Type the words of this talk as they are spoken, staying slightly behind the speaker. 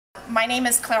My name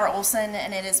is Claire Olson,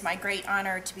 and it is my great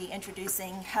honor to be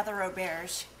introducing Heather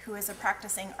Roberge, who is a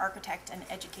practicing architect and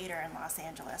educator in Los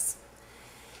Angeles.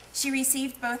 She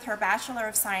received both her Bachelor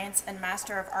of Science and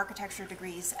Master of Architecture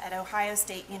degrees at Ohio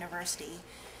State University,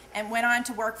 and went on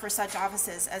to work for such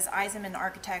offices as Eisenman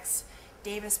Architects,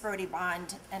 Davis Brody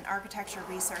Bond, and Architecture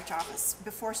Research Office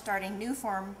before starting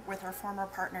Newform with her former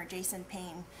partner Jason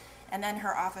Payne, and then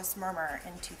her office Murmur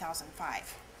in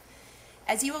 2005.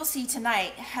 As you will see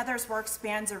tonight, Heather's work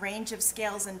spans a range of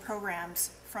scales and programs,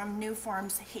 from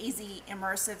Newform's hazy,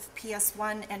 immersive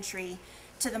PS1 entry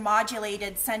to the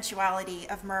modulated sensuality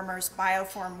of Murmur's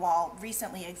bioform wall,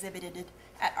 recently exhibited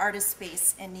at Artist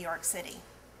Space in New York City.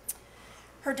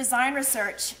 Her design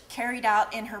research, carried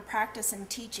out in her practice and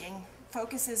teaching,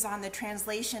 focuses on the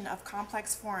translation of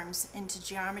complex forms into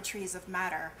geometries of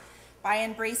matter by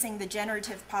embracing the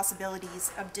generative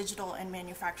possibilities of digital and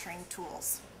manufacturing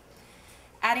tools.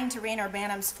 Adding to Rainer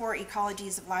Banham's 4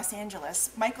 ecologies of Los Angeles,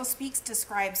 Michael Speaks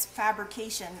describes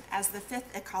fabrication as the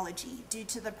 5th ecology due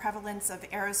to the prevalence of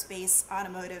aerospace,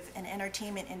 automotive, and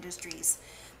entertainment industries,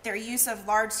 their use of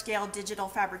large-scale digital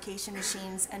fabrication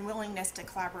machines, and willingness to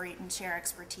collaborate and share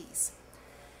expertise.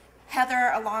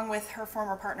 Heather, along with her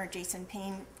former partner Jason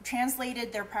Payne,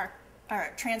 transplanted their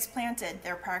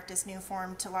practice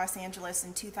Newform to Los Angeles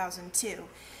in 2002,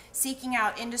 seeking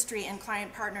out industry and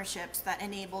client partnerships that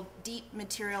enabled deep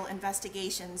material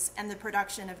investigations and the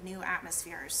production of new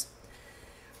atmospheres.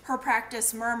 Her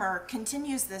practice, Murmur,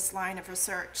 continues this line of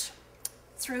research.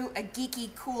 Through a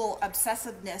geeky, cool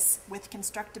obsessiveness with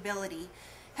constructability,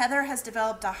 Heather has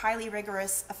developed a highly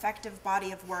rigorous, effective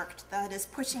body of work that is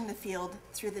pushing the field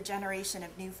through the generation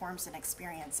of new forms and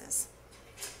experiences.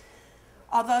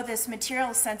 Although this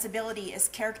material sensibility is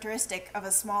characteristic of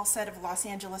a small set of Los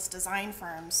Angeles design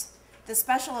firms, the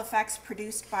special effects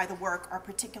produced by the work are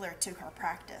particular to her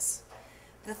practice.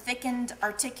 The thickened,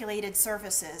 articulated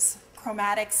surfaces,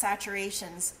 chromatic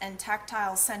saturations, and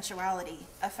tactile sensuality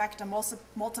affect a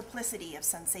multiplicity of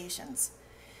sensations.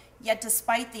 Yet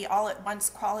despite the all-at-once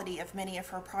quality of many of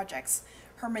her projects,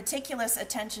 her meticulous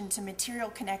attention to material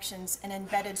connections and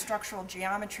embedded structural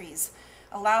geometries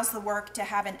allows the work to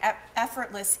have an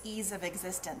effortless ease of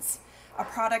existence, a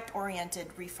product-oriented,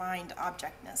 refined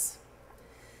objectness.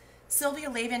 Sylvia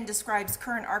Lavin describes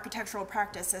current architectural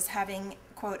practice as having,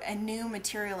 quote, a new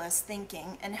materialist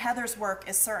thinking, and Heather's work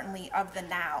is certainly of the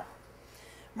now.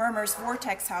 Murmur's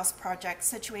Vortex House project,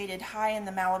 situated high in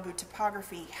the Malibu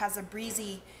topography, has a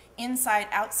breezy,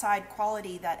 inside-outside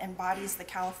quality that embodies the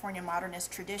California modernist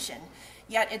tradition,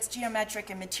 yet its geometric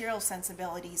and material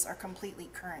sensibilities are completely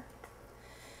current.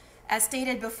 As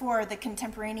stated before, the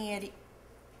contemporaneity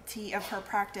of her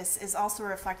practice is also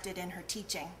reflected in her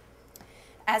teaching.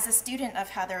 As a student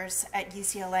of Heather's at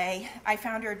UCLA, I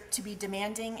found her to be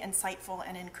demanding, insightful,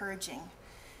 and encouraging.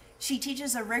 She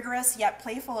teaches a rigorous yet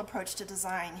playful approach to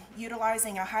design,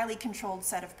 utilizing a highly controlled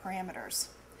set of parameters.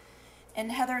 In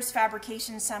Heather's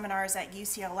fabrication seminars at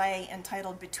UCLA,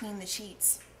 entitled Between the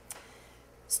Sheets,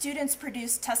 students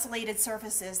produce tessellated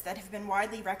surfaces that have been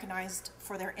widely recognized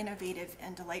for their innovative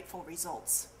and delightful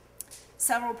results.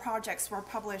 Several projects were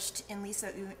published in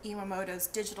Lisa Iwamoto's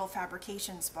Digital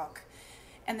Fabrications book,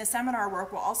 and the seminar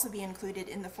work will also be included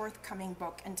in the forthcoming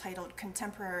book entitled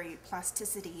Contemporary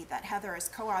Plasticity that Heather is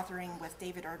co-authoring with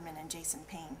David Erdman and Jason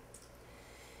Payne.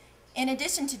 In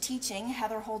addition to teaching,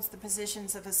 Heather holds the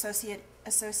positions of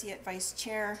Assoc.Vice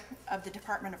Chair of the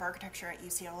Department of Architecture at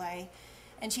UCLA,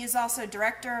 and she is also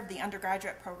director of the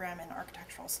undergraduate program in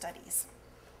architectural studies.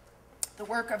 The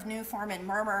work of Newform and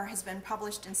Murmur has been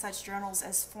published in such journals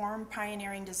as Form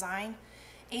Pioneering Design,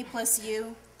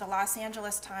 A+U, the Los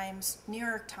Angeles Times, New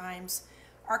York Times,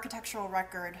 Architectural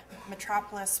Record,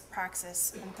 Metropolis,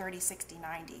 Praxis, and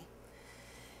 306090.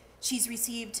 She's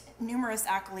received numerous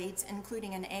accolades,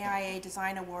 including an AIA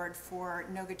Design Award for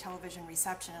Noga Television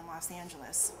Reception in Los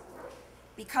Angeles.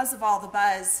 Because of all the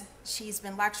buzz, she's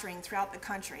been lecturing throughout the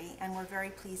country, and we're very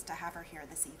pleased to have her here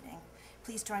this evening.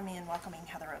 Please join me in welcoming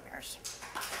Heather Roberge.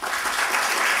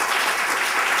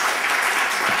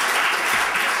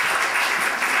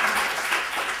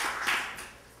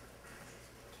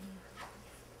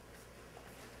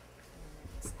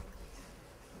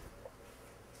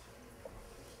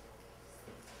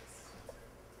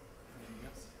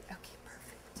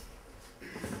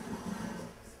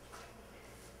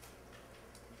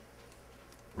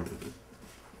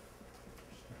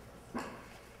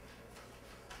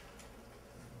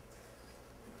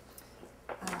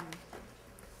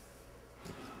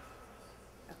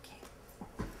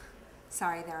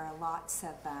 Sorry, there are lots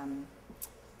of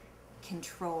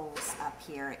controls up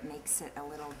here. It makes it a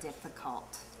little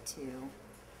difficult to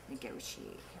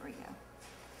negotiate. Here we go.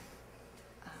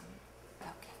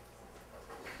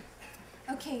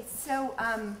 Okay, so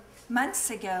months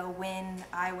ago when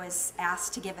I was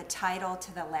asked to give a title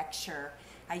to the lecture,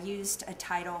 I used a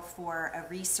title for a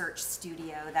research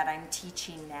studio that I'm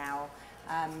teaching now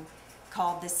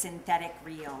called The Synthetic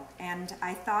Real. And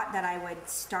I thought that I would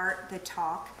start the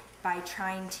talk by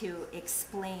trying to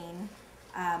explain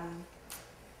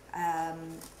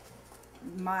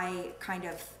my kind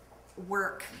of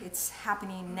work, it's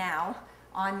happening now,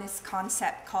 on this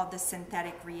concept called the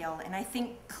synthetic real. And I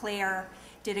think Claire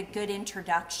did a good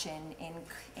introduction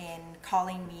in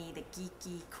calling me the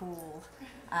geeky, cool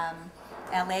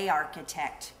LA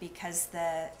architect, because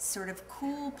the sort of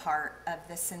cool part of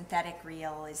the synthetic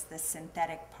real is the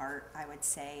synthetic part, I would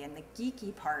say, and the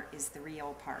geeky part is the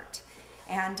real part.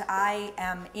 And I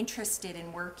am interested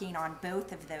in working on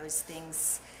both of those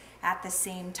things at the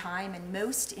same time, and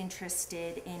most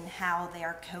interested in how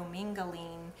their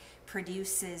commingling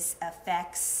produces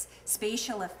effects,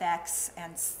 spatial effects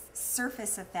and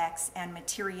surface effects and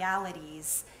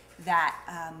materialities that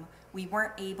we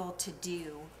weren't able to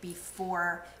do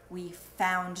before we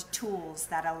found tools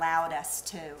that allowed us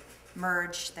to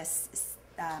merge this,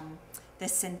 the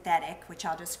synthetic, which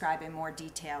I'll describe in more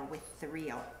detail, with the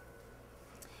real.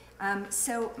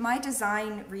 So my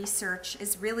design research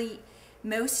is really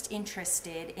most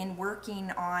interested in working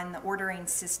on the ordering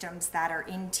systems that are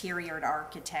interior to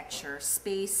architecture: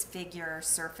 space, figure,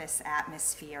 surface,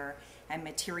 atmosphere, and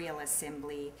material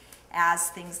assembly,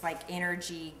 as things like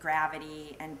energy,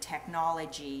 gravity, and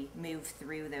technology move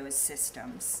through those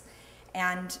systems.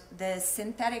 And the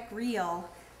synthetic real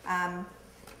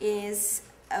is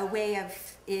a way of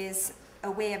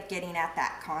getting at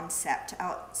that concept.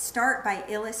 I'll start by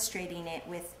illustrating it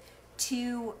with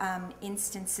two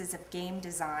instances of game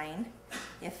design.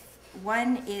 If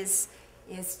one is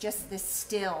just this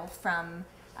still from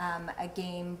a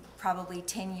game probably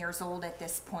 10 years old at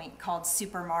this point called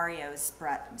Super Mario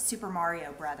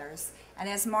Brothers. And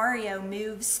as Mario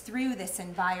moves through this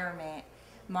environment,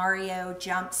 Mario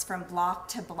jumps from block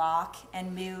to block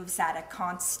and moves at a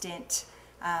constant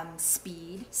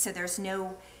speed. So there's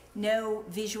no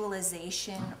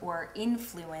visualization or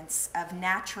influence of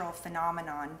natural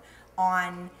phenomenon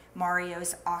on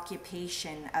Mario's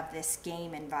occupation of this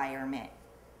game environment.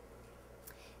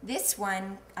 This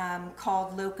one,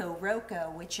 called Loco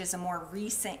Roco, which is a more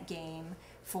recent game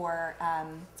for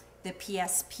the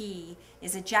PSP,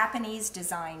 is a Japanese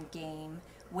design game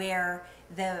where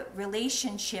the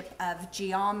relationship of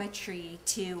geometry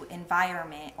to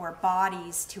environment, or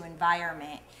bodies to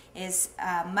environment, is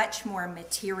much more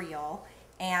material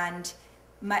and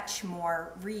much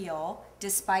more real,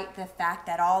 despite the fact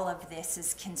that all of this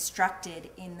is constructed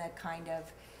in the kind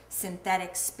of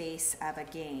synthetic space of a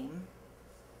game.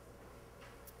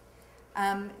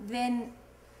 Then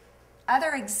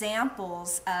other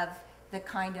examples of the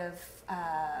kind of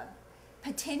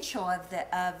potential of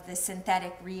the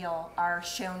synthetic real are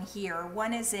shown here.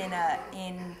 One is in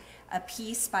a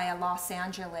piece by a Los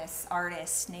Angeles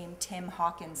artist named Tim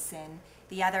Hawkinson.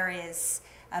 The other is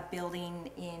a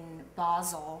building in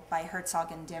Basel by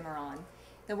Herzog and Demeron.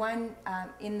 The one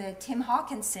in the Tim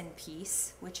Hawkinson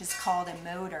piece, which is called a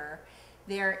motor,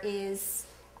 there is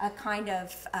a kind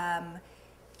of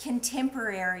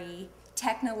contemporary,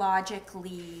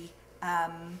 technologically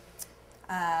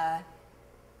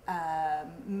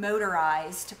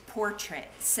motorized portrait.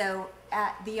 So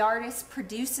the artist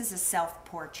produces a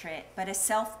self-portrait, but a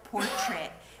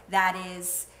self-portrait that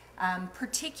is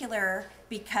particular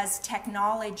because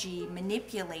technology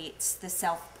manipulates the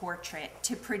self-portrait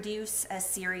to produce a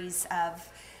series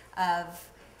of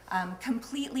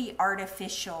completely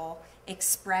artificial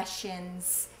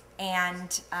expressions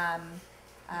and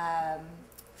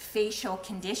facial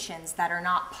conditions that are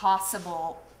not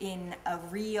possible in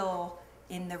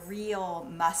the real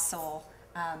muscle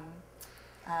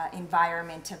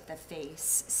environment of the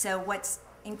face. So what's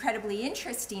incredibly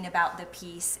interesting about the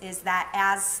piece is that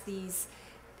as these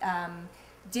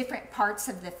different parts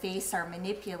of the face are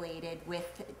manipulated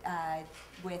with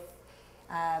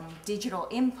digital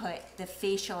input, the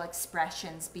facial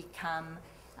expressions become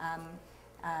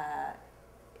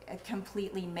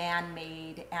completely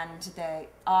man-made, and the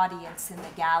audience in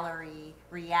the gallery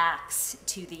reacts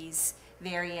to these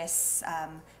various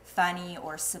funny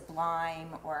or sublime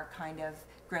or kind of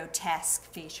grotesque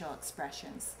facial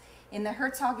expressions. In the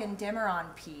Herzog and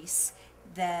Demeron piece,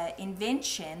 the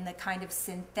invention, the kind of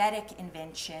synthetic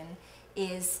invention,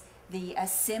 is the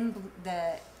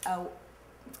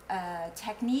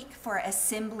technique for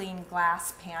assembling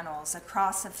glass panels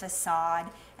across a facade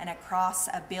and across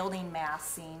a building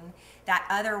massing that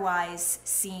otherwise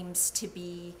seems to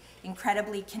be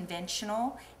incredibly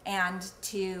conventional and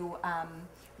to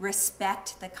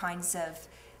respect the kinds of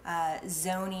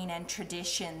zoning and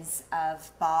traditions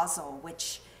of Basel,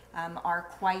 which are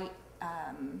quite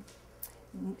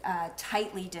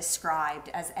tightly described,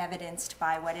 as evidenced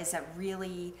by what is a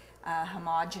really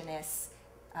homogeneous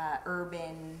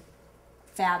urban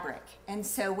fabric. And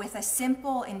so with a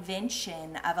simple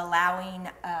invention of allowing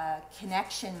a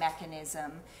connection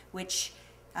mechanism which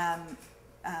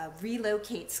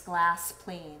relocates glass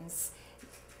planes,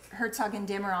 Herzog and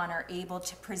Demeron are able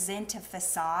to present a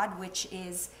facade which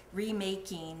is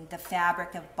remaking the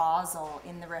fabric of Basel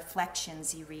in the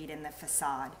reflections you read in the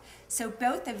facade. So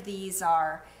both of these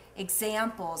are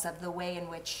examples of the way in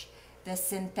which the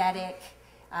synthetic,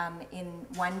 in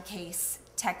one case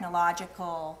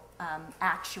technological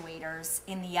actuators,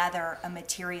 in the other a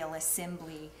material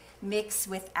assembly, mix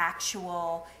with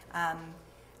actual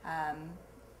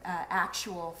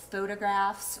actual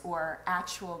photographs or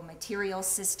actual material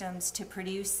systems to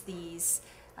produce these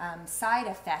side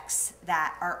effects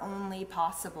that are only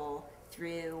possible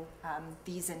through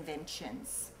these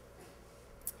inventions.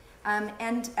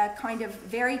 And a kind of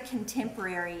very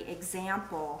contemporary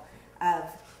example of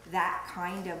that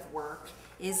kind of work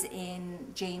is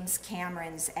in James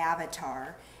Cameron's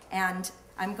Avatar. And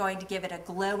I'm going to give it a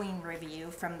glowing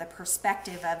review from the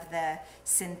perspective of the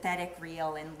synthetic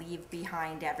reel and leave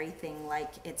behind everything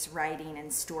like its writing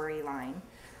and storyline.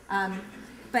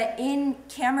 But in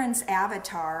Cameron's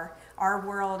Avatar, our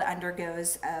world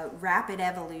undergoes a rapid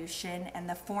evolution, and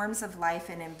the forms of life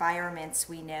and environments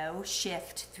we know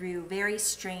shift through very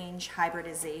strange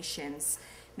hybridizations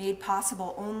made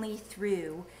possible only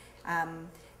through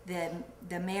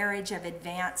the marriage of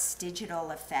advanced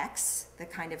digital effects, the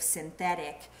kind of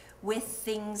synthetic, with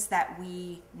things that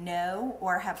we know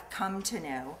or have come to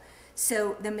know.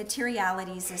 So the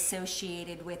materialities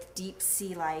associated with deep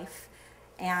sea life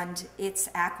and its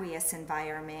aqueous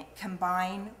environment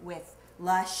combine with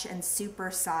lush and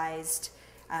supersized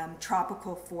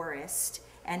tropical forest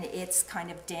and its kind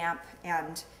of damp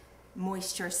and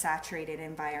moisture saturated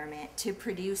environment to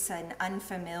produce an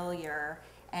unfamiliar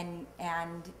and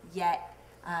yet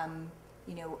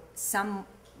you know, some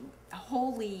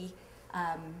wholly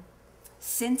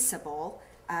sensible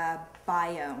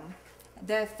biome.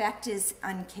 The effect is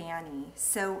uncanny.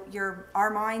 So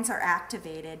our minds are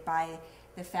activated by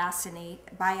a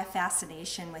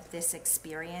fascination with this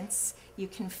experience. You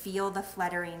can feel the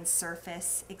fluttering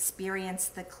surface, experience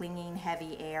the clinging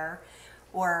heavy air,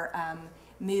 or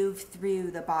move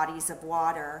through the bodies of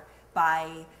water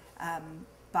by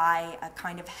a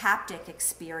kind of haptic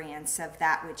experience of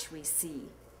that which we see.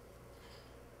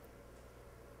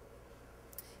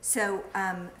 So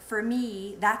for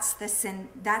me, that's the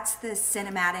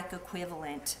cinematic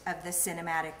equivalent of the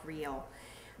cinematic reel.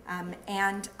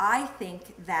 And I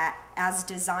think that as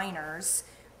designers,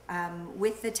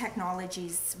 with the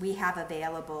technologies we have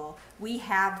available, we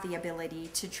have the ability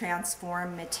to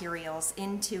transform materials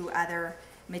into other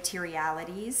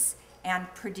materialities and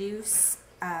produce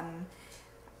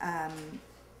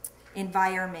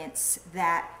environments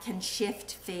that can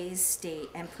shift phase state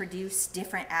and produce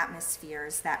different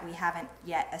atmospheres that we haven't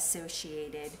yet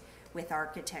associated with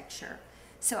architecture.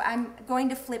 So I'm going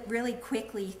to flip really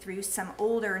quickly through some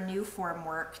older new form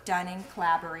work done in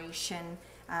collaboration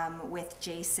with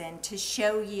Jason to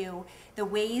show you the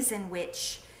ways in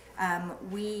which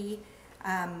we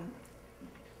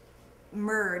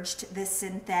merged the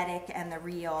synthetic and the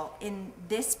real. In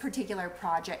this particular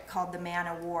project called the Man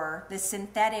of War, the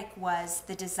synthetic was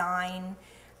the design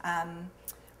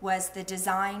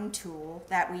tool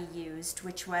that we used,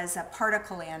 which was a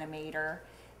particle animator.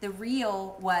 The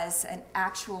real was an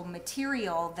actual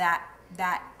material that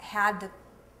had the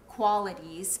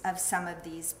qualities of some of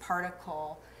these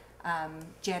particle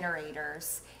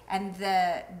generators. And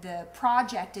the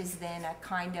project is then a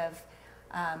kind of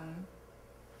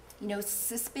you know,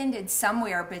 suspended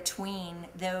somewhere between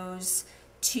those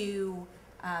two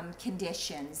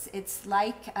conditions. It's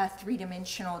like a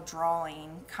three-dimensional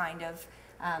drawing kind of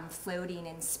floating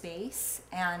in space,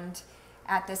 and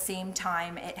at the same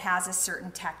time it has a certain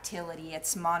tactility.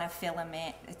 It's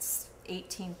monofilament, it's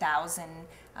 18,000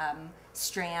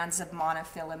 strands of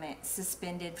monofilament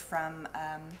suspended from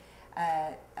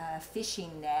a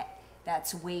fishing net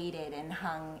that's weighted and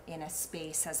hung in a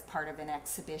space as part of an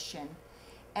exhibition.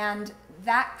 And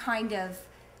that kind of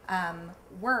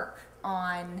work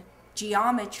on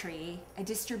geometry,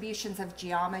 distributions of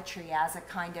geometry as a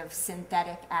kind of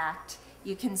synthetic act,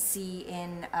 you can see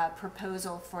in a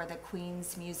proposal for the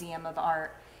Queens Museum of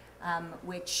Art,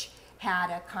 which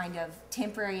had a kind of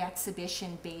temporary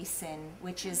exhibition basin,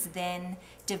 which is then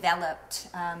developed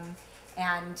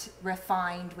and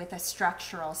refined with a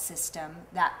structural system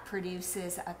that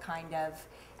produces a kind of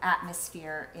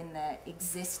atmosphere in the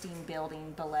existing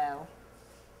building below.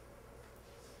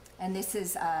 And this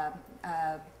is a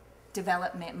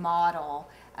development model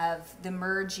of the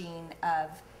merging of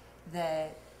the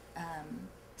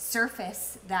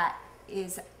surface that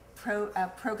is a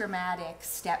programmatic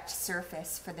stepped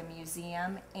surface for the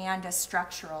museum and a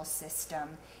structural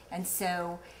system. And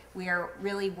so we are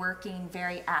really working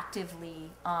very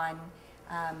actively on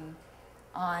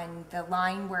the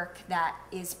line work that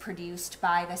is produced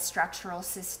by the structural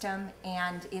system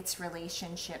and its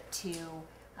relationship to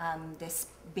this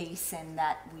basin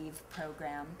that we've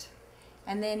programmed.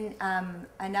 And then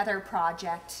another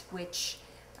project which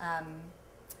I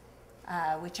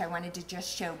wanted to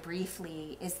just show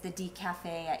briefly is the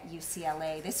Decafe at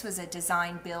UCLA. This was a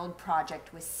design build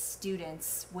project with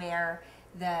students where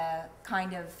the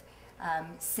kind of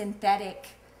synthetic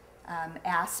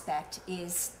aspect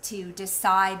is to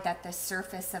decide that the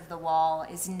surface of the wall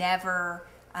is never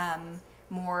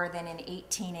more than an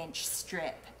 18-inch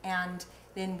strip, and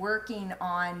then working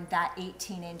on that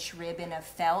 18-inch ribbon of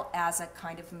felt as a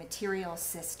kind of material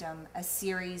system. A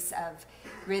series of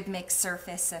rhythmic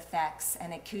surface effects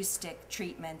and acoustic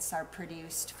treatments are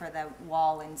produced for the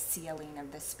wall and ceiling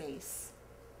of the space.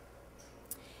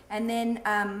 And then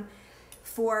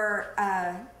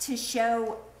to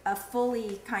show a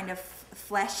fully kind of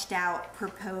fleshed out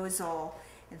proposal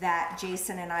that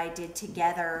Jason and I did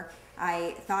together,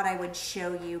 I thought I would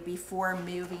show you before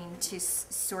moving to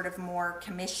sort of more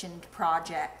commissioned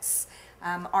projects.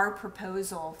 Our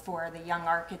proposal for the Young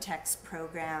Architects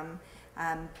program,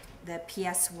 the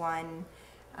PS1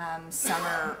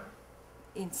 summer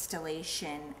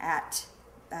installation at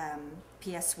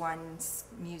PS1's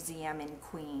museum in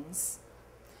Queens.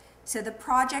 So the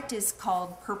project is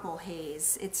called Purple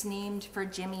Haze. It's named for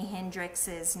Jimi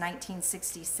Hendrix's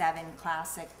 1967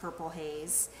 classic Purple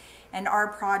Haze. And our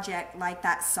project, like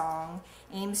that song,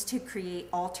 aims to create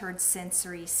altered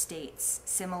sensory states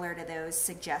similar to those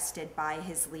suggested by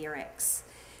his lyrics.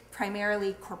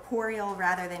 Primarily corporeal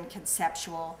rather than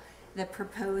conceptual, the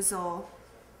proposal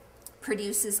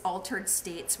produces altered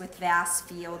states with vast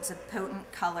fields of potent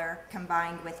color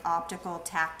combined with optical,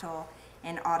 tactile,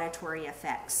 and auditory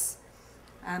effects.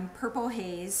 Purple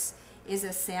Haze is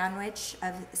a sandwich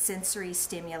of sensory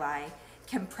stimuli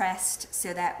compressed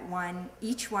so that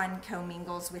each one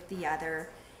commingles with the other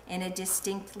in a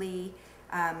distinctly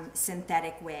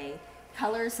synthetic way.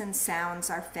 Colors and sounds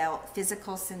are felt,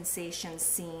 physical sensations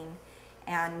seen,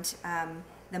 and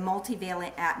the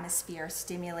multivalent atmosphere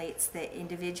stimulates the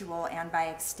individual and by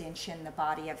extension the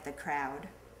body of the crowd.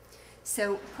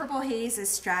 So Purple Haze is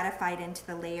stratified into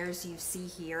the layers you see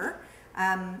here.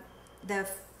 The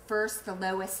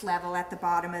lowest level at the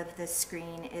bottom of the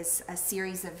screen is a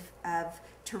series of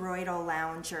toroidal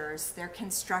loungers. They're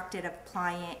constructed of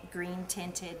pliant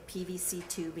green-tinted PVC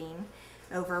tubing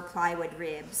over plywood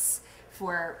ribs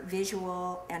for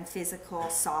visual and physical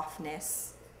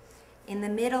softness. In the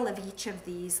middle of each of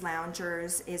these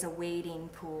loungers is a wading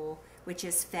pool, which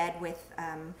is fed with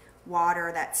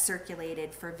water that's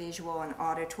circulated for visual and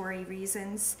auditory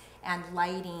reasons, and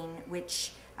lighting,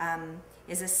 which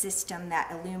is a system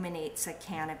that illuminates a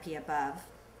canopy above.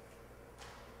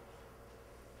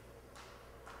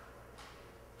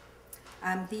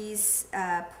 These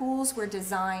pools were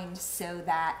designed so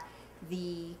that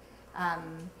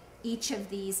each of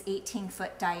these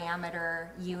 18-foot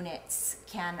diameter units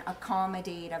can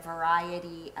accommodate a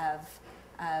variety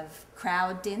of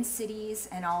crowd densities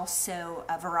and also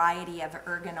a variety of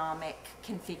ergonomic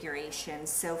configurations.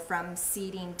 So from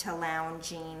seating to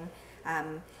lounging,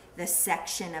 the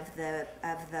section of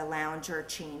the lounger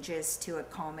changes to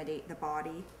accommodate the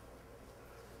body.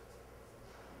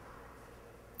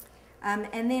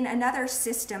 And then another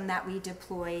system that we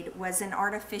deployed was an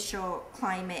artificial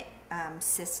climate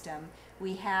system.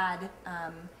 We had,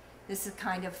 this is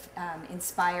kind of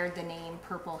inspired the name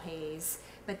Purple Haze,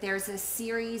 but there's a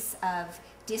series of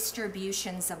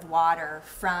distributions of water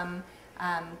from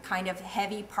kind of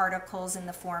heavy particles in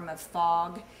the form of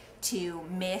fog to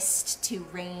mist to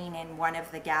rain in one of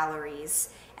the galleries.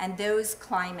 And those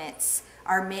climates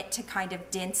are meant to kind of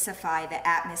densify the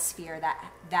atmosphere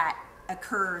that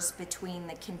occurs between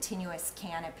the continuous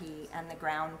canopy and the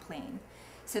ground plane.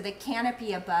 So the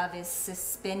canopy above is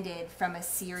suspended from a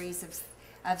series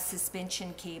of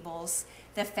suspension cables.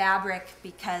 The fabric,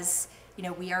 because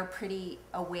we are pretty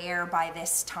aware by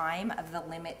this time of the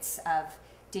limits of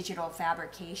digital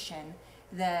fabrication.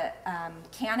 The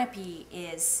canopy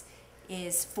is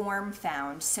form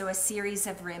found, so a series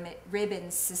of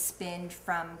ribbons suspend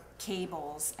from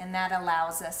cables, and that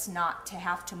allows us not to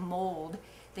have to mold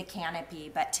the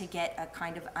canopy, but to get a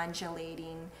kind of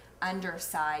undulating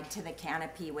underside to the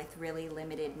canopy with really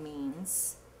limited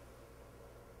means.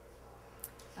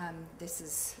 This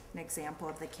is an example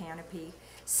of the canopy.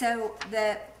 So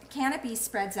the canopy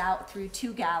spreads out through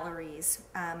 2 galleries,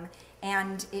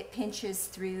 and it pinches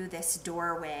through this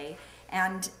doorway.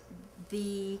 And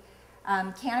the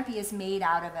canopy is made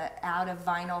out of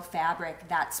vinyl fabric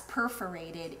that's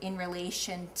perforated in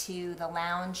relation to the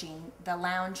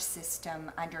lounge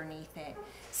system underneath it.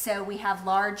 So we have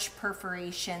large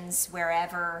perforations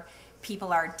wherever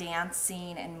people are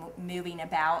dancing and moving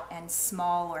about, and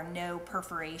small or no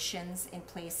perforations in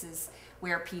places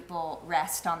where people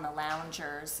rest on the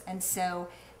loungers. And so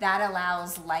that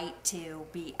allows light to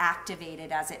be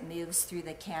activated as it moves through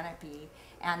the canopy.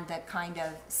 And the kind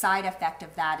of side effect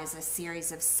of that is a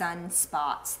series of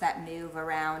sunspots that move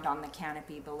around on the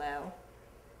canopy below.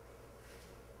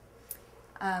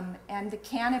 And the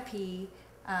canopy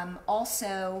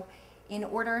also, in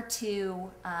order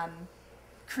to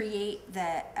create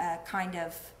the kind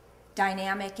of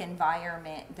dynamic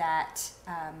environment that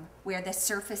where the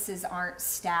surfaces aren't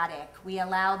static, we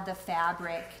allowed the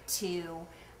fabric to,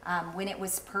 when it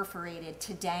was perforated,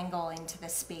 to dangle into the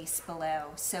space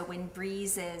below. So when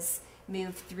breezes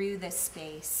move through the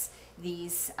space,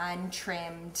 these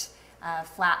untrimmed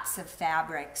flaps of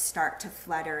fabric start to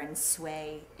flutter and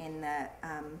sway in the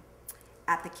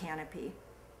at the canopy.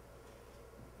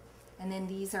 And then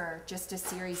these are just a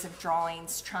series of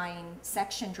drawings,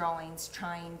 section drawings,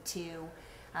 trying to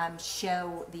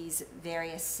show these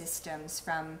various systems,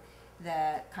 from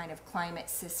the kind of climate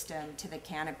system to the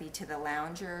canopy to the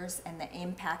loungers, and the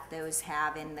impact those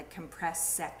have in the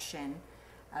compressed section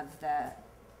of the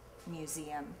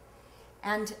museum.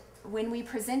 And when we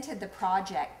presented the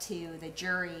project to the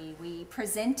jury, we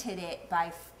presented it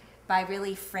by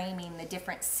really framing the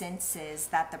different senses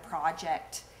that the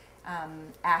project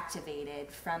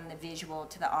activated, from the visual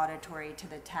to the auditory to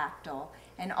the tactile,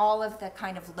 and all of the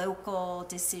kind of local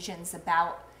decisions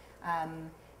about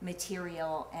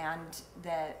material and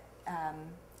the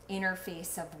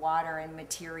interface of water and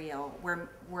material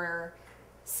were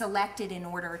selected in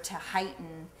order to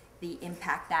heighten the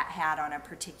impact that had on a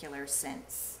particular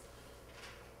sense.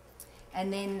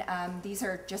 And then these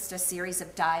are just a series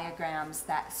of diagrams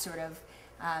that sort of,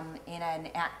 in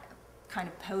a kind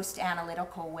of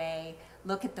post-analytical way,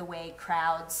 look at the way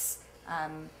crowds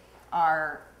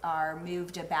are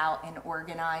moved about and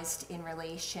organized in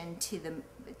relation to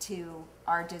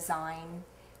our design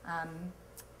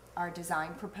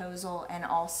proposal, and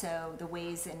also the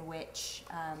ways in which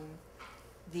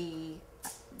the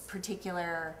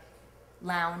particular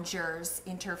loungers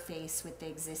interface with the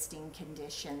existing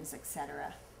conditions,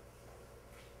 etc.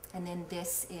 And then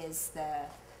this is the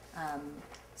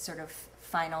sort of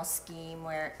final scheme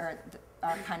our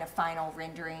kind of final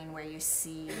rendering, where you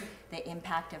see the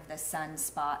impact of the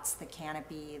sunspots, the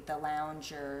canopy, the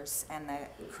loungers, and the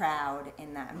crowd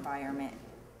in that environment.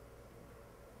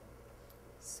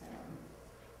 So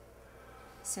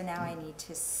now I need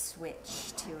to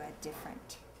switch to a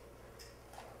different.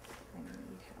 I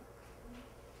need help.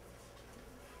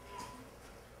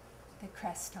 The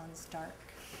Crestone's dark.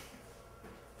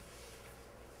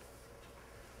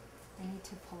 I need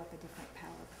to pull up a different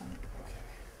PowerPoint. Okay.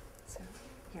 So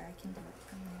here, I can do it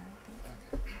from there, I think.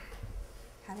 Okay.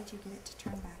 How did you get it to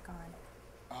turn back on?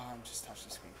 Just touch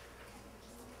the screen.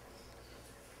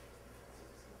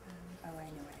 Oh, I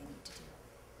know what I need to do.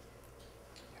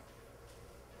 Yep.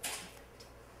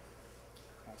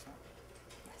 That's not?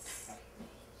 Yes.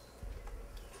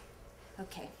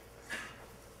 Okay.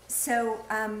 So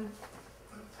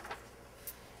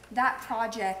that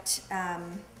project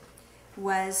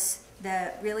was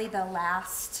really the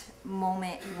last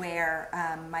moment where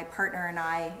my partner and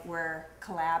I were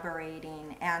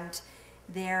collaborating, and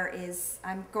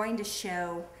I'm going to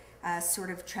show a sort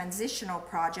of transitional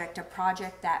project, a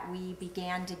project that we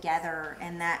began together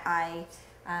and that I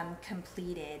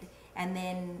completed, and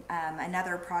then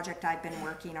another project I've been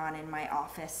working on in my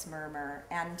office, Murmur.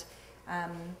 And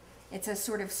it's a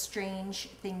sort of strange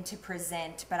thing to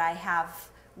present, but I have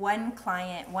one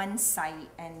client, one site,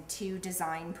 and 2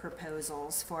 design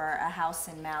proposals for a house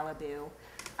in Malibu.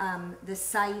 The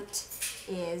site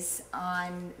is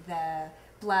on the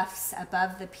bluffs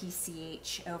above the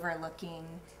PCH, overlooking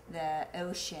the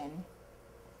ocean.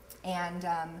 And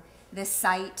The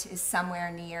site is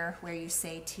somewhere near where you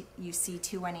see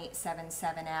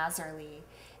 21877 Azerly,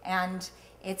 and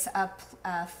it's a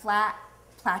flat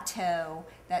plateau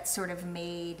that's sort of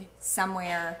made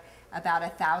somewhere about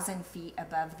 1,000 feet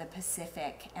above the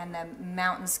Pacific, and the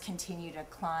mountains continue to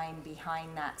climb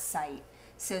behind that site.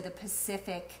 So the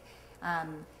Pacific,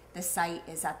 the site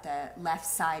is at the left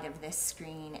side of this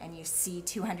screen, and you see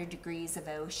 200 degrees of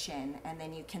ocean, and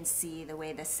then you can see the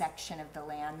way the section of the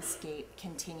landscape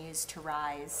continues to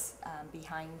rise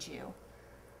behind you.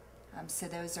 So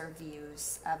those are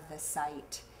views of the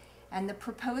site. And the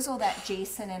proposal that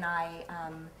Jason and I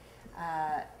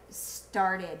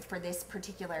started for this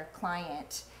particular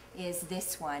client is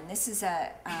this one. This is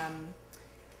a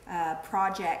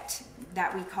project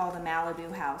that we call the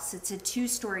Malibu House. It's a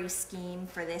 2-story scheme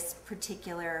for this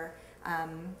particular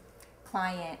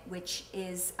client, which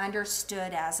is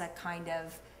understood as a kind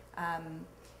of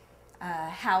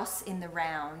house in the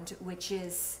round, which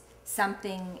is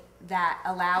something that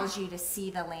allows you to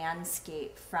see the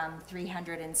landscape from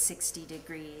 360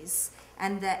 degrees.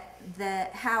 And that the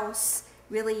house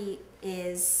really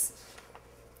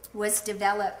was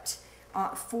developed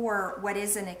for what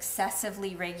is an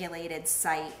excessively regulated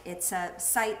site. It's a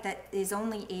site that is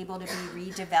only able to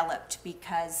be redeveloped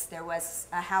because there was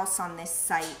a house on this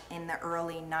site in the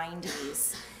early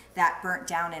 90s that burnt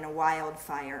down in a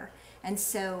wildfire. And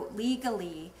so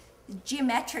legally,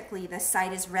 geometrically, the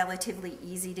site is relatively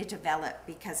easy to develop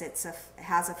because it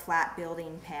has a flat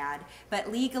building pad,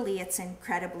 but legally it's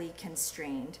incredibly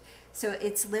constrained. So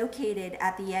it's located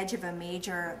at the edge of a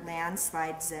major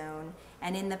landslide zone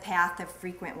and in the path of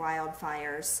frequent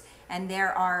wildfires. And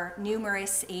there are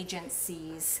numerous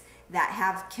agencies that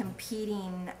have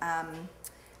competing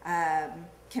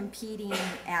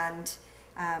and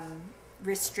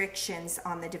restrictions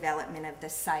on the development of the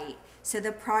site. So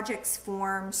the project's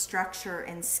form, structure,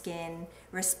 and skin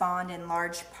respond in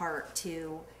large part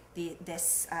to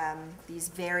these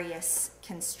various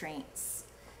constraints.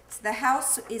 So the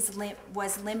house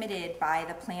was limited by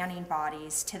the planning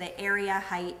bodies to the area,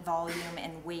 height, volume,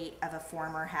 and weight of a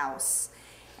former house.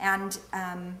 And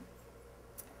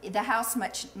the house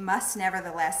must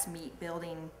nevertheless meet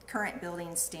current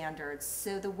building standards.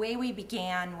 So the way we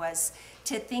began was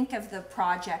to think of the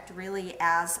project really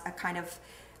as a kind of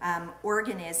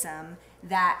organism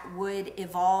that would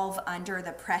evolve under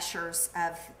the pressures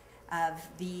of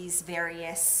these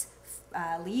various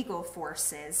legal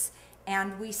forces.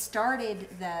 And we started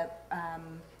the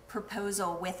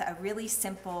proposal with a really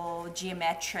simple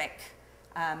geometric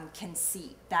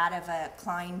conceit, that of a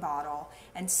Klein bottle.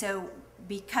 And so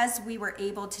because we were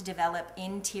able to develop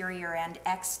interior and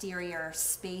exterior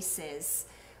spaces,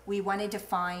 we wanted to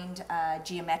find a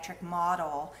geometric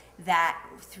model that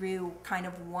through kind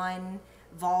of one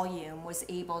volume was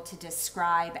able to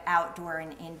describe outdoor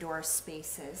and indoor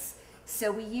spaces.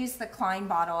 So we used the Klein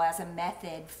bottle as a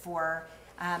method for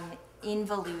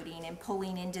involuting and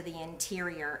pulling into the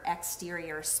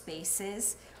exterior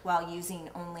spaces while using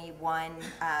only one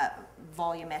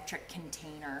volumetric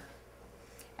container.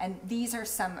 And these are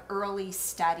some early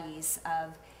studies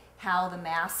of how the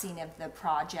massing of the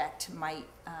project might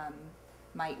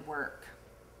work.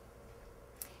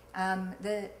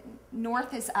 The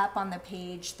north is up on the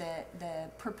page. The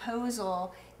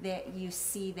proposal that you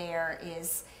see there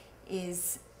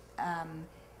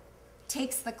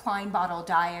takes the Klein bottle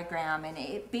diagram, and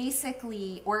it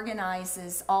basically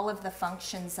organizes all of the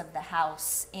functions of the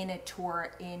house inside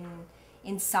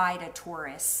a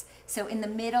torus. So in the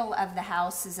middle of the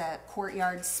house is a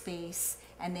courtyard space,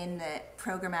 and then the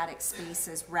programmatic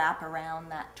spaces wrap around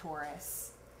that torus.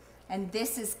 And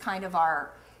this is kind of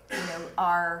our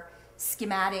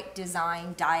schematic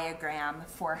design diagram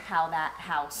for how that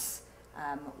house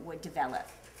would develop.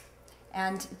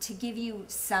 And to give you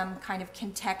some kind of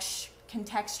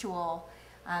contextual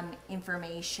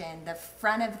information, the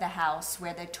front of the house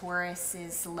where the torus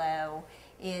is low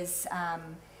is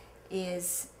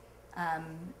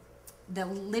the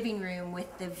living room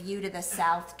with the view to the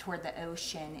south toward the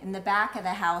ocean. In the back of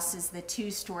the house is the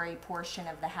 2-story portion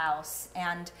of the house,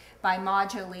 and by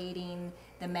modulating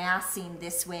the massing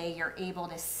this way, you're able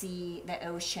to see the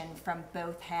ocean from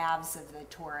both halves of the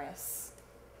torus.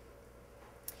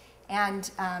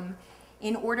 And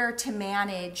in order to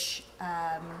manage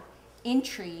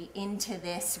entry into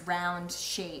this round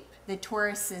shape, the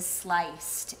torus is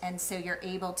sliced, and so you're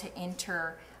able to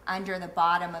enter under the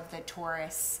bottom of the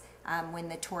torus when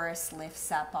the torus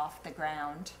lifts up off the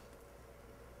ground.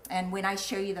 And when I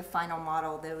show you the final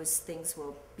model, those things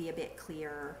will be a bit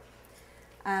clearer.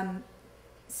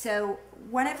 So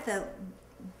one of the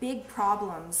big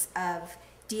problems of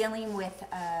dealing with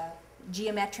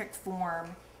geometric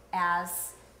form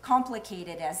as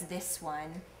complicated as this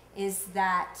one is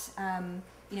that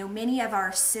many of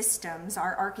our systems,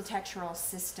 our architectural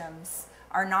systems,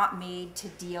 are not made to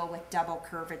deal with double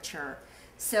curvature.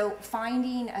 So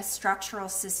finding a structural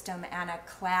system and a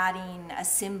cladding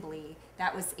assembly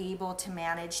that was able to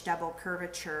manage double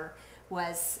curvature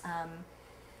was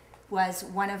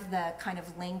one of the kind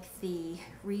of lengthy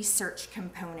research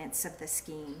components of the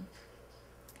scheme.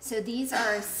 So these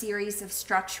are a series of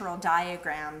structural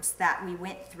diagrams that we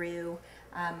went through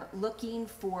looking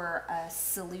for a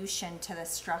solution to the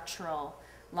structural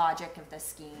logic of the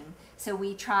scheme. So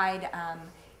we tried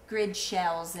grid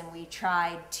shells, and we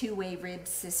tried two-way rib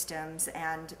systems,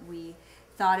 and we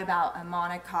thought about a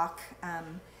monocoque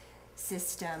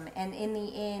system. And in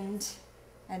the end,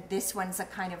 this one's a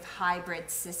kind of hybrid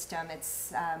system.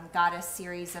 It's got a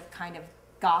series of kind of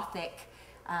Gothic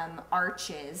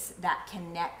arches that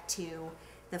connect to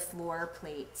the floor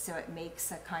plate. So it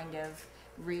makes a kind of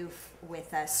roof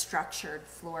with a structured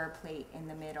floor plate in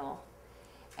the middle.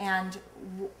 And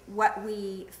what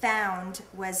we found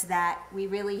was that we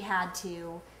really had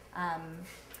to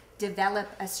develop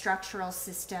a structural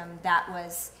system that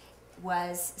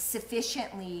was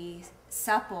sufficiently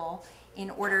supple in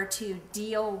order to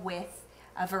deal with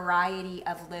a variety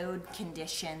of load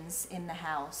conditions in the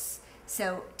house.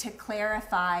 So to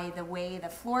clarify the way the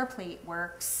floor plate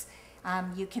works,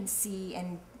 you can see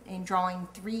in drawing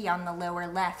 3 on the lower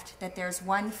left that there's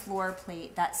one floor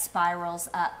plate that spirals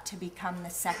up to become the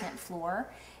second floor,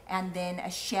 and then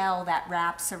a shell that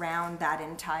wraps around that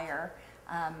entire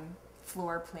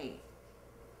floor plate.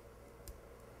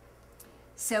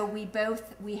 So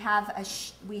we have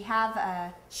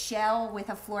a shell with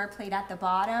a floor plate at the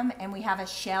bottom, and we have a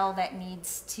shell that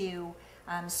needs to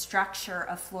structure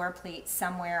a floor plate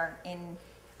somewhere in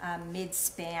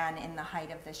mid-span in the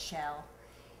height of the shell.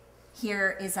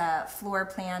 Here is a floor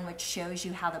plan which shows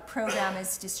you how the program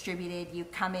is distributed. You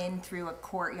come in through a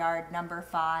courtyard, number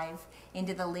 5,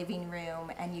 into the living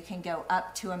room, and you can go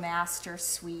up to a master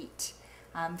suite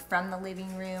from the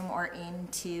living room or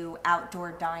into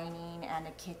outdoor dining and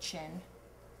a kitchen.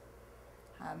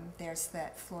 There's the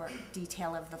floor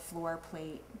detail of the floor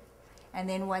plate. And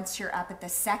then once you're up at the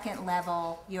second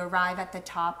level, you arrive at the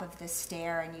top of the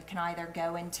stair, and you can either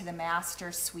go into the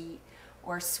master suite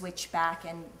or switch back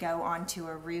and go onto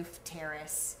a roof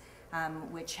terrace,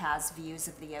 which has views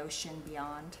of the ocean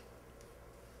beyond.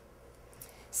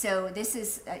 So this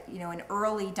is an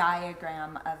early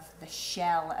diagram of the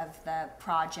shell of the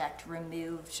project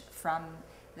removed from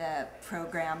the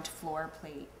programmed floor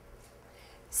plate.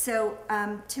 So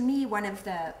to me, one of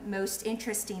the most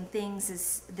interesting things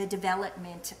is the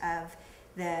development of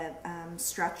the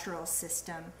structural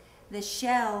system. The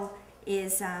shell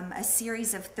is a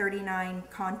series of 39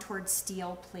 contoured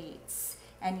steel plates,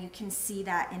 and you can see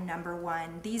that in number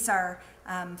 1. These are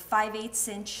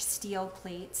 5/8" steel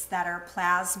plates that are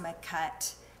plasma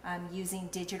cut using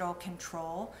digital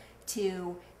control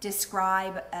to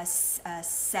describe a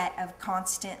set of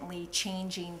constantly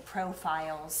changing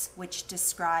profiles which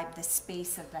describe the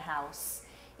space of the house.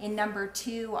 In number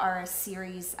 2 are a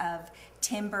series of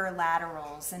timber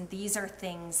laterals, and these are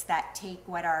things that take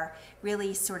what are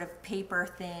really sort of paper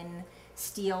thin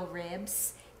steel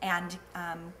ribs and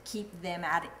keep them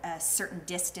at a certain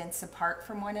distance apart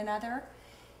from one another.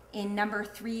 In number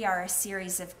 3 are a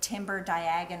series of timber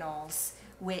diagonals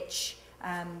which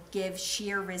give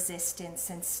shear resistance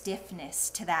and stiffness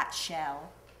to that shell.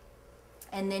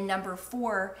 And then number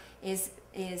 4 is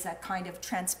a kind of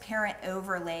transparent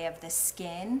overlay of the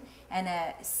skin and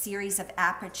a series of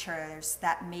apertures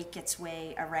that make its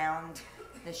way around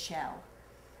the shell.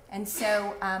 And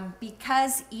so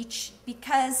because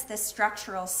the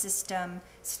structural system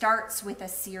starts with a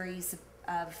series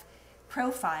of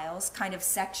profiles, kind of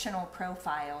sectional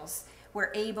profiles,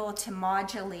 we're able to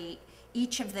modulate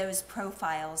each of those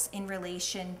profiles in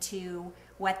relation to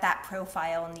what that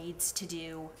profile needs to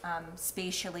do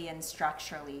spatially and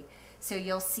structurally. So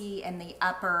you'll see in the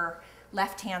upper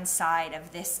left-hand side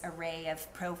of this array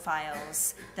of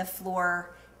profiles, the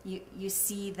floor, you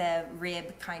see the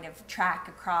rib kind of track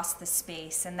across the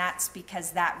space, and that's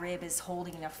because that rib is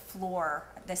holding a floor,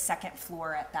 the second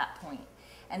floor at that point.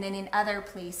 And then in other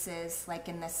places, like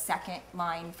in the second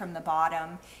line from the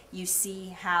bottom, you see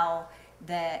how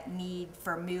the need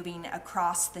for moving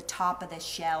across the top of the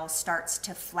shell starts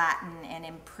to flatten and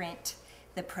imprint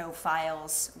the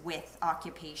profiles with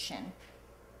occupation.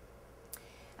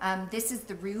 This is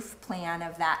the roof plan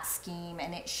of that scheme,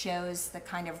 and it shows the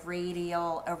kind of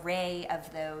radial array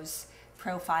of those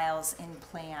profiles in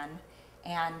plan,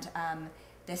 and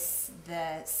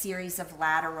the series of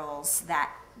laterals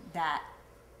that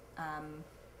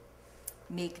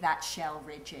make that shell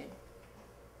rigid.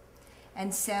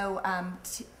 And so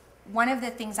one of the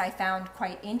things I found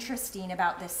quite interesting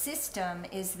about the system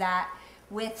is that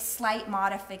with slight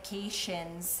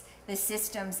modifications, the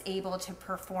system's able to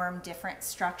perform different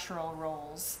structural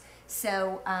roles.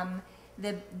 So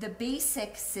the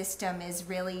basic system is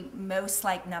really most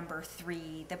like number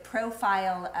 3. The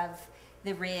profile of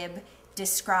the rib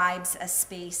describes a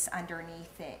space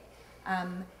underneath it.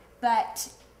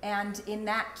 And in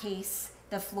that case,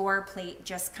 the floor plate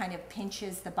just kind of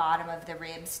pinches the bottom of the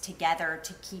ribs together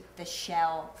to keep the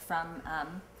shell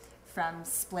from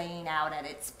splaying out at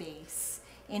its base.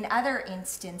 In other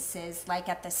instances, like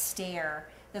at the stair,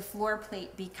 the floor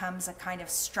plate becomes a kind of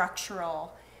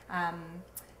structural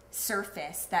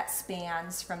surface that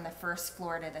spans from the first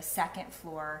floor to the second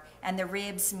floor, and the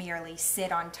ribs merely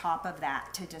sit on top of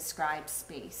that to describe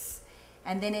space.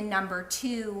 And then in number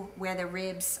 2, where the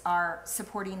ribs are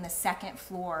supporting the second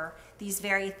floor, these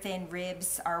very thin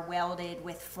ribs are welded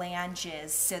with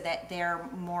flanges so that they're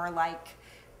more like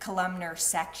columnar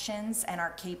sections and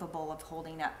are capable of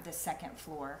holding up the second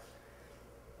floor.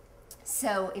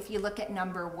 So if you look at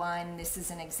number 1, this is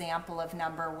an example of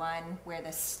number 1 where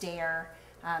the stair,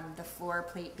 the floor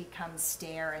plate becomes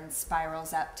stair and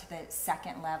spirals up to the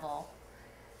second level.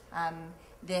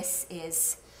 This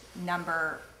is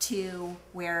number 2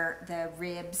 where the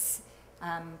ribs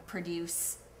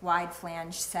produce wide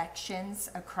flange sections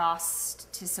across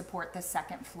to support the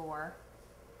second floor.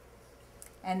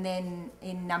 And then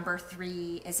in number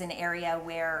 3 is an area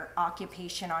where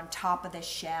occupation on top of the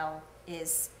shell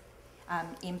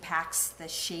impacts the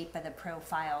shape of the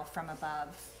profile from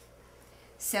above.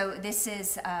 So this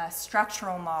is a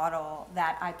structural model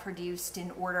that I produced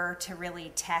in order to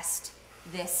really test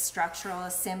this structural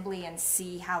assembly and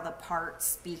see how the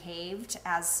parts behaved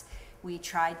as we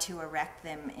tried to erect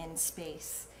them in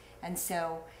space. And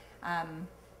so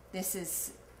this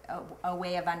is a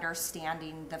way of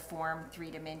understanding the form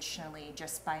three-dimensionally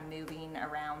just by moving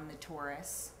around the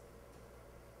torus.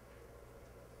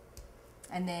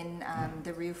 And then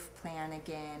the roof plan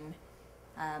again,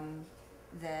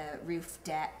 the roof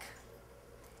deck,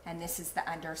 and this is the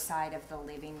underside of the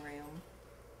living room.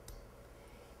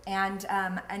 And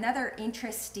another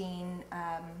interesting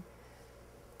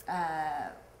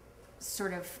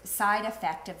sort of side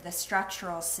effect of the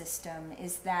structural system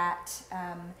is that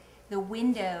the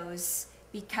windows,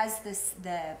 because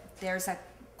there's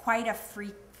quite a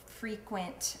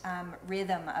frequent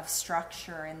rhythm of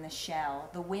structure in the shell,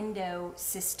 the window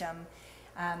system,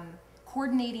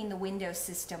 coordinating the window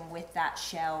system with that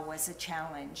shell was a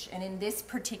challenge. And in this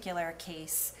particular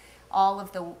case,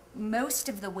 most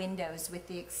of the windows, with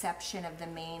the exception of the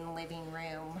main living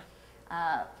room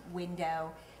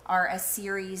window, are a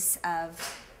series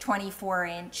of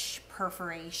 24-inch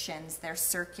perforations. They're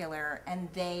circular, and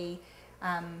they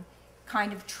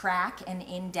kind of track and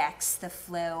index the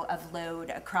flow of load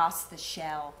across the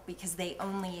shell because they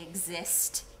only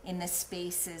exist in the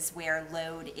spaces where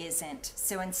load isn't.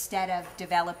 So instead of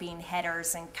developing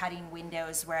headers and cutting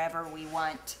windows wherever we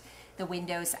want, the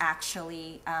windows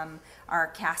actually are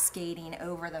cascading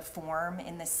over the form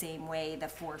in the same way the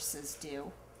forces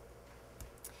do.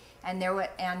 And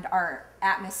our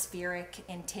atmospheric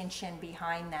intention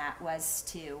behind that was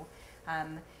to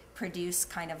produce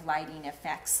kind of lighting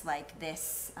effects like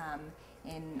this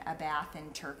in a bath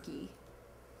in Turkey.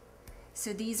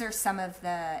 So these are some of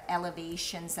the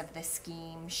elevations of the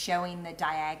scheme showing the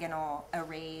diagonal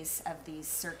arrays of these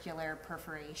circular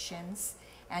perforations,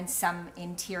 and some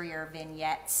interior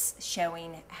vignettes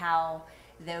showing how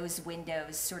those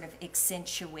windows sort of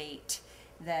accentuate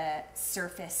the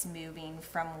surface moving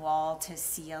from wall to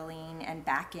ceiling and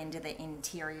back into the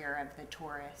interior of the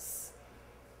torus.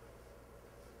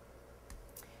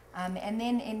 And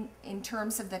then in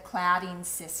terms of the cladding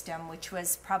system, which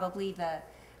was probably the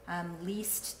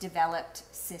least developed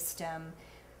system,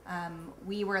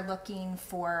 we were looking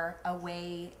for a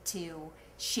way to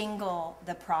shingle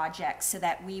the project so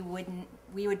that we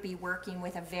would be working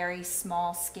with a very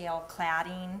small scale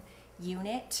cladding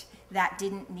unit that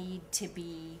didn't need to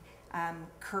be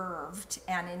curved,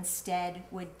 and instead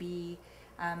would be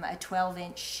a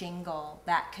 12-inch shingle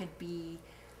that could be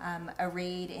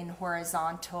arrayed in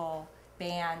horizontal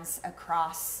bands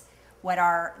across what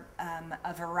are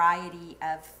a variety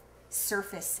of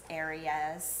surface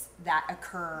areas that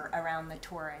occur around the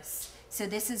torus. So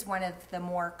this is one of the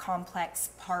more complex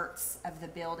parts of the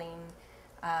building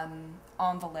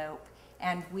envelope,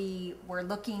 and we were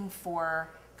looking for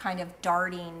kind of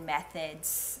darting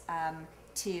methods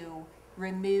to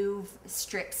remove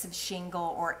strips of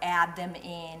shingle or add them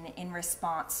in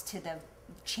response to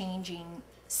changing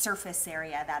surface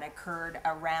area that occurred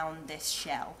around this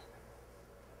shell.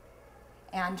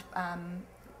 And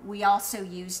we also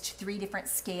used 3 different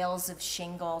scales of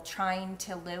shingle, trying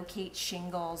to locate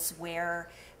shingles where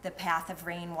the path of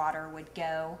rainwater would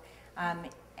go,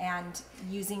 and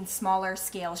using smaller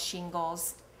scale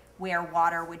shingles where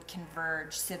water would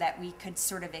converge, so that we could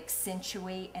sort of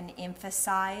accentuate and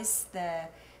emphasize the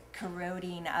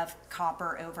corroding of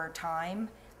copper over time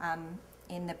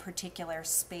in the particular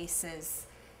spaces,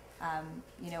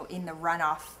 you know, in the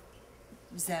runoff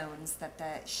zones that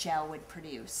the shell would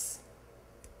produce.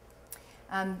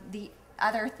 The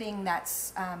other thing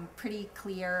that's pretty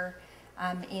clear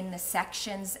in the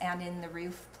sections and in the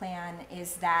roof plan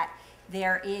is that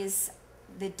there is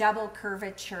the double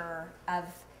curvature of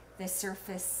the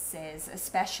surfaces,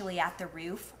 especially at the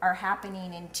roof, are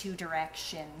happening in 2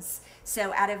 directions.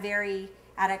 So at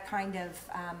a kind of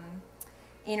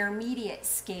intermediate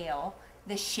scale,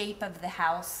 the shape of the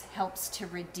house helps to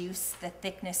reduce the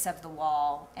thickness of the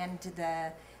wall, and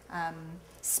the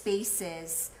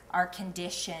spaces are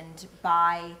conditioned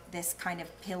by this kind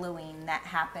of pillowing that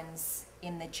happens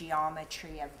in the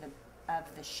geometry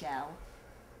of the shell.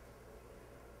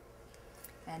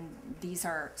 And these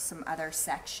are some other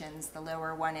sections. The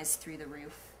lower one is through the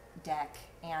roof deck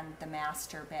and the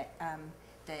master bed,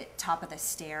 the top of the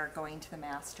stair going to the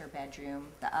master bedroom.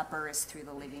 The upper is through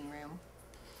the living room.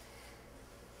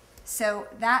 So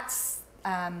that's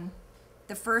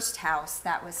the first house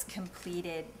that was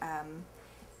completed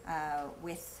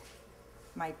with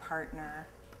my partner.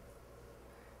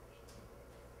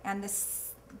 And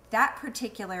that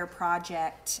particular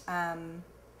project, I'm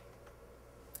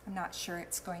not sure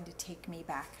it's going to take me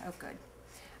back. Oh, good.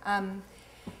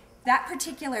 That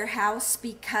particular house,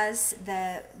 because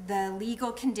the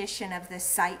legal condition of the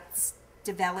site's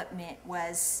development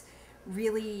was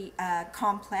really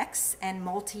complex and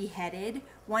multi-headed,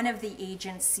 one of the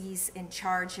agencies in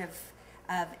charge of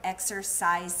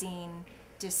exercising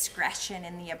discretion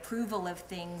in the approval of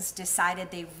things decided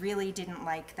they really didn't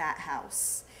like that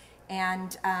house.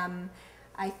 And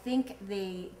I think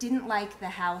they didn't like the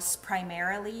house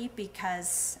primarily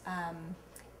because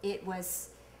it was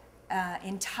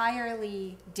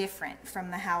entirely different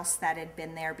from the house that had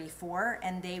been there before,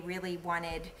 and they really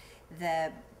wanted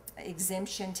the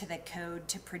exemption to the code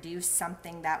to produce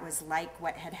something that was like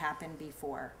what had happened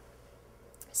before.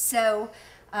 So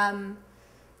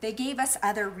they gave us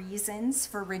other reasons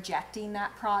for rejecting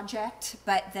that project,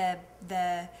 but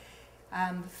the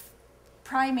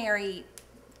primary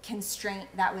constraint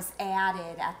that was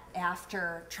added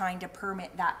after trying to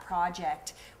permit that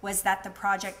project was that the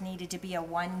project needed to be a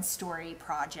 1-story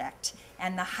project,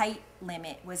 and the height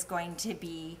limit was going to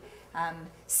be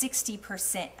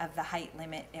 60% of the height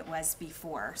limit it was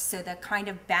before. So the kind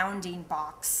of bounding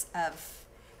box of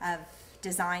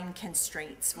design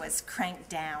constraints was cranked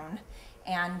down,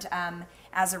 and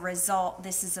as a result,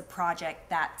 this is a project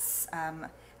that's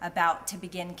about to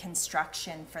begin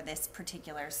construction for this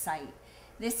particular site.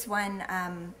 This one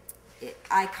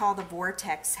I call the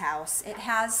Vortex House. It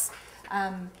has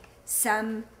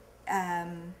some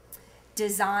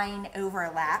design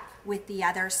overlap with the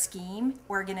other scheme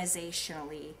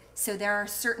organizationally. So there are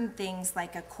certain things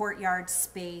like a courtyard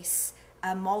space,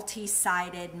 a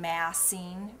multi-sided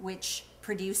massing, which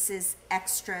produces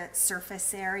extra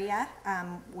surface area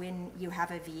when you have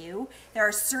a view. There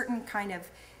are certain kind of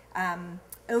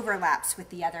overlaps with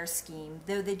the other scheme,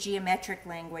 though the geometric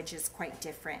language is quite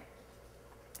different.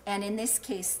 And in this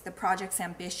case, the project's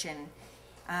ambition,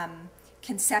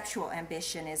 conceptual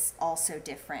ambition, is also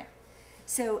different.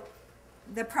 So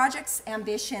the project's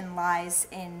ambition lies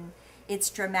in its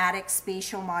dramatic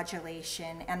spatial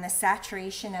modulation and the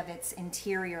saturation of its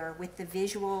interior with the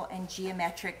visual and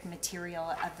geometric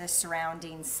material of the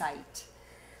surrounding site.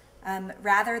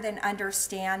 Rather than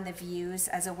understand the views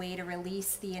as a way to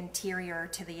release the interior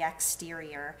to the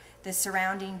exterior, the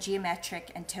surrounding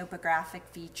geometric and topographic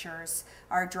features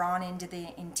are drawn into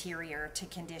the interior to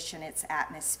condition its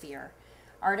atmosphere.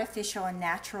 Artificial and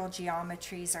natural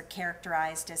geometries are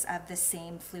characterized as of the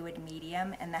same fluid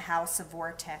medium and the house of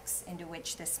vortex into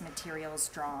which this material is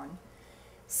drawn.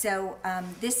 So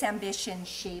this ambition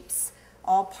shapes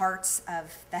all parts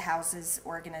of the house's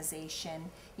organization.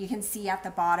 You can see at the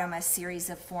bottom a series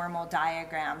of formal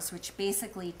diagrams which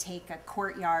basically take a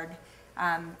courtyard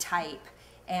type,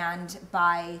 and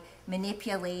by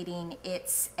manipulating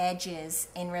its edges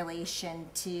in relation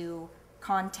to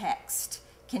context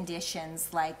conditions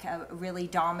like a really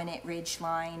dominant ridge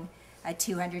line, a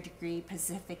 200-degree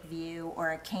Pacific view,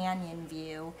 or a canyon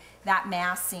view, that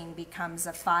massing becomes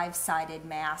a 5-sided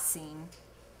massing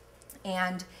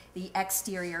and the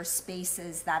exterior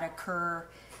spaces that occur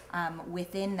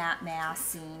within that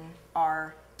massing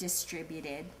are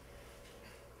distributed.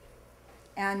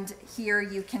 And here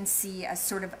you can see a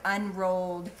sort of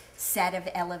unrolled set of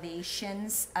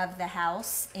elevations of the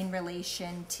house in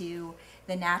relation to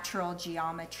the natural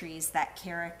geometries that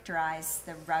characterize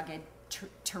the rugged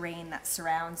terrain that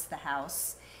surrounds the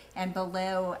house. And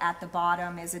below at the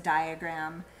bottom is a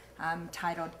diagram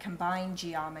titled Combined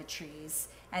Geometries,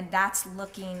 and that's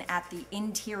looking at the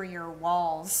interior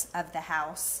walls of the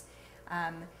house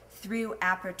through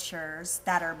apertures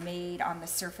that are made on the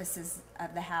surfaces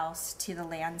of the house to the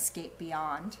landscape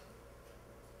beyond.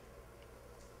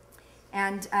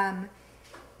 And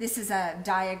this is a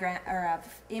diagram or an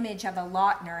image of a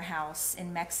Lautner house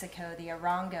in Mexico, the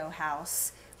Arango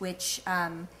house, which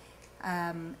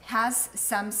has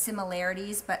some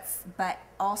similarities, but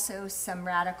also some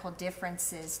radical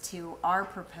differences to our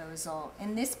proposal.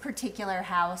 In this particular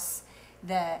house,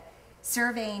 the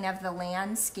surveying of the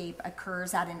landscape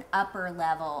occurs at an upper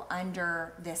level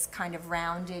under this kind of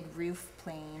rounded roof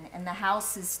plane, and the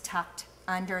house is tucked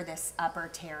under this upper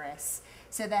terrace.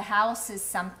 So the house is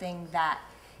something that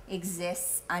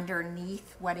exists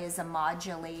underneath what is a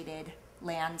modulated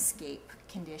landscape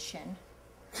condition.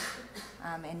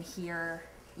 And here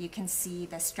you can see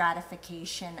the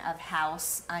stratification of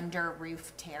house under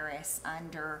roof terrace,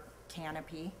 under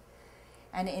canopy.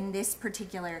 And in this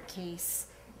particular case,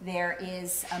 there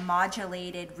is a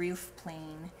modulated roof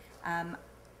plane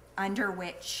under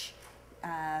which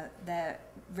the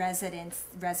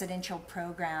residential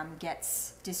program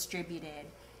gets distributed,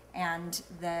 and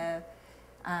the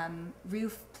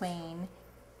roof plane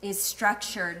is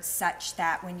structured such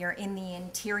that when you're in the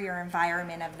interior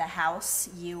environment of the house,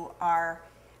 you are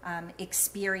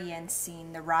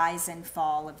experiencing the rise and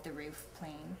fall of the roof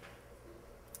plane.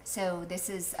 So this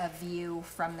is a view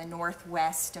from the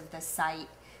northwest of the site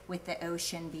with the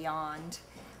ocean beyond.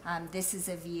 This is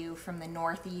a view from the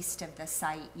northeast of the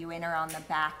site. You enter on the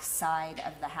back side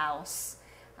of the house,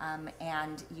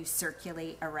 and you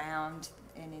circulate around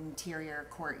an interior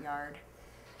courtyard.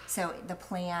 So the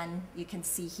plan, you can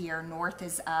see here, north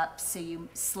is up, so you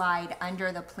slide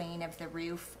under the plane of the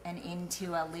roof and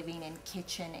into a living and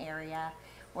kitchen area,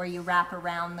 or you wrap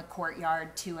around the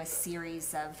courtyard to a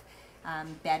series of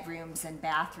bedrooms and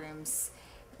bathrooms.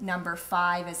 Number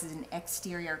 5 is an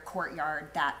exterior courtyard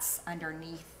that's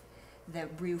underneath the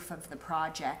roof of the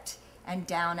project. And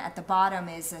down at the bottom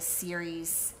is a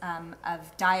series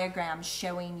of diagrams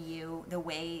showing you the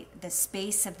way the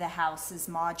space of the house is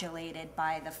modulated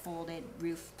by the folded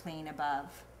roof plane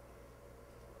above.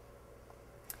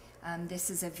 This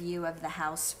is a view of the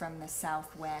house from the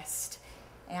southwest.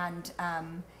 And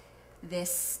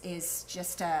this is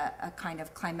just a kind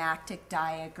of climactic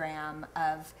diagram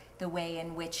of the way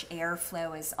in which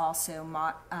airflow is also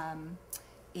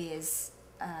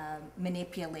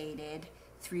manipulated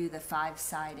through the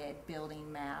 5-sided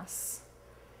building mass.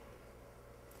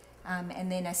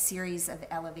 And then a series of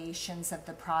elevations of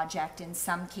the project. In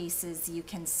some cases, you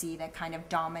can see the kind of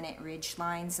dominant ridge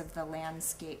lines of the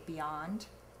landscape beyond.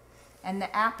 And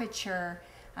the aperture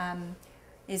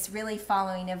is really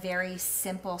following a very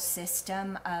simple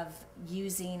system of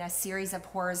using a series of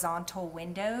horizontal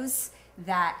windows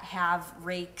that have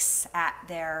rakes at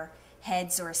their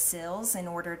heads or sills in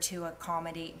order to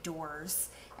accommodate doors.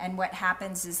 And what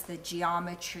happens is the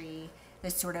geometry,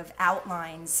 the sort of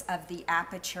outlines of the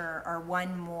aperture are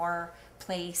one more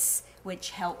place which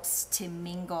helps to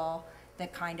mingle the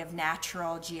kind of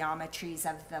natural geometries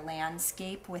of the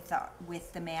landscape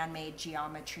with the man-made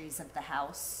geometries of the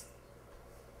house.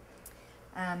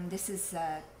 This is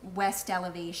a west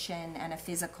elevation and a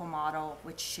physical model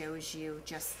which shows you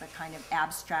just the kind of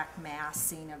abstract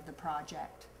massing of the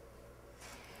project.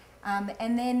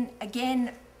 And then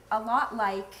again, a lot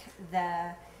like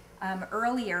the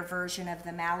earlier version of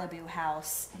the Malibu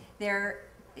house,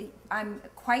 I'm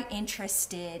quite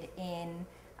interested in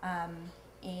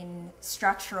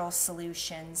structural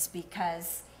solutions,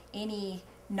 because any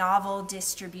novel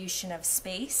distribution of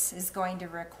space is going to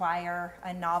require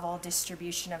a novel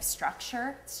distribution of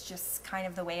structure. It's just kind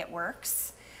of the way it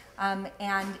works. And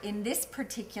in this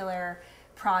particular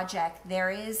project,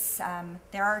 there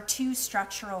are 2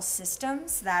 structural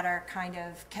systems that are kind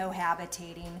of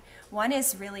cohabitating. One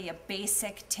is really a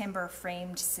basic timber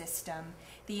framed system.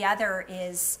 The other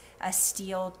is a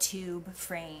steel tube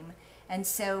frame. And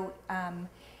so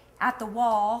at the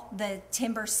wall, the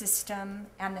timber system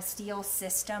and the steel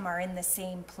system are in the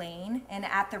same plane, and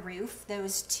at the roof,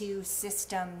 those 2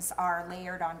 systems are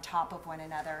layered on top of one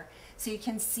another. So you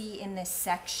can see in this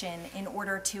section, in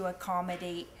order to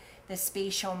accommodate the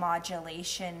spatial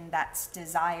modulation that's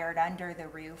desired under the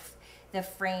roof. The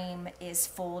frame is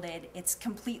folded, it's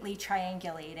completely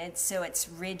triangulated, so it's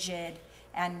rigid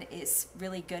and is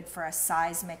really good for a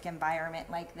seismic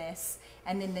environment like this.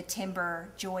 And then the timber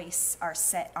joists are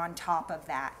set on top of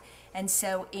that. And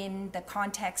so in the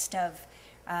context of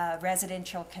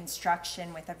residential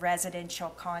construction with a residential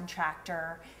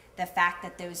contractor, the fact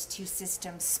that those two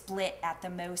systems split at the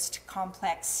most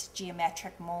complex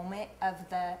geometric moment of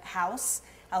the house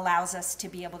allows us to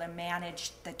be able to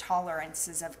manage the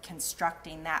tolerances of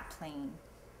constructing that plane.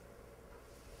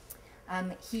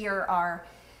 Here are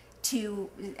two,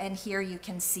 and here you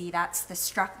can see that's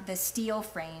the steel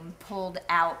frame pulled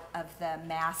out of the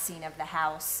massing of the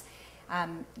house.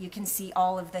 You can see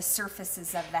all of the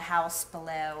surfaces of the house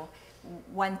below.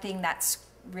 One thing that's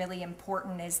really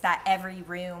important is that every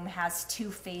room has two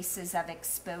faces of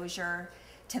exposure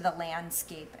to the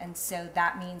landscape, and so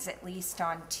that means at least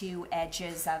on two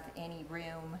edges of any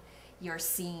room you're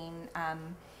seeing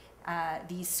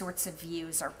these sorts of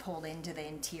views are pulled into the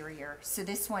interior. So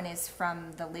this one is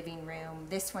from the living room,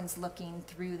 this one's looking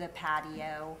through the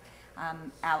patio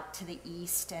out to the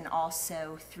east, and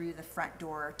also through the front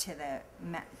door to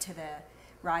the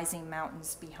rising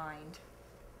mountains behind.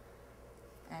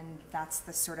 And that's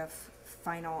the sort of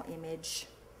final image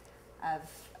of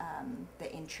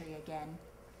the entry again.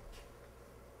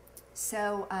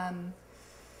 So,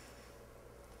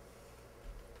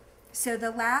 so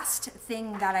the last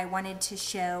thing that I wanted to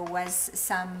show was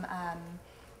some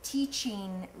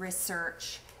teaching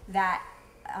research that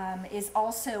is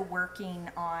also working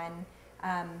on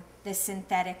the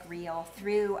synthetic reel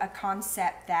through a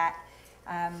concept that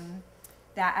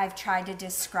that I've tried to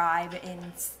describe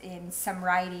in some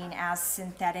writing as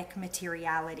synthetic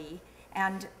materiality.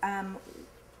 And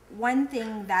one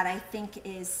thing that I think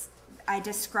is I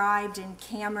described in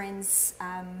Cameron's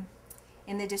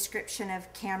in the description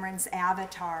of Cameron's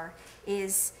avatar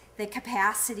is the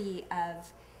capacity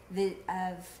of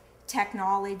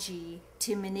technology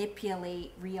to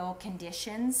manipulate real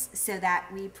conditions so that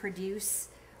we produce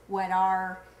what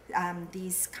are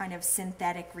these kind of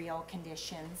synthetic real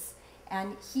conditions.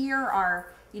 And here are,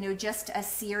 you know, just a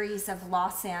series of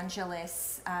Los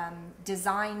Angeles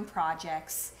design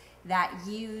projects that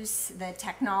use the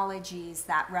technologies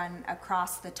that run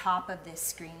across the top of this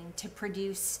screen to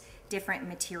produce different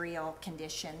material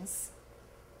conditions.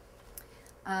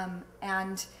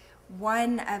 And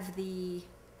one of the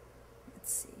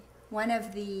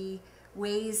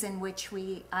ways in which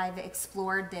I've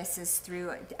explored this is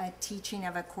through a teaching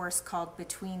of a course called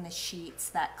Between the Sheets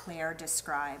that Claire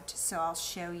described. So I'll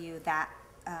show you that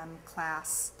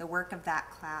class, the work of that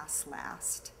class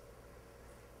last.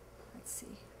 Let's see.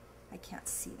 I can't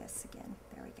see this again.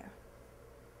 There we go.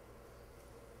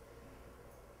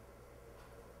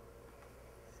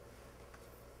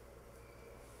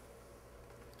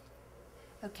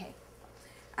 Okay.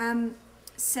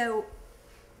 So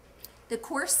the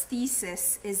course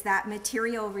thesis is that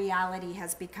material reality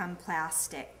has become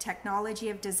plastic. Technology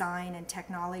of design and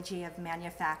technology of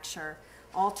manufacture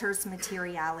alters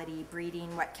materiality,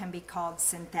 breeding what can be called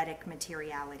synthetic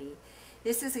materiality.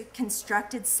 This is a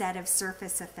constructed set of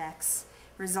surface effects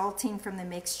resulting from the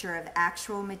mixture of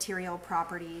actual material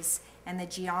properties and the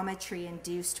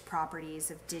geometry-induced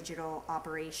properties of digital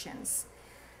operations.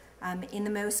 In the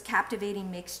most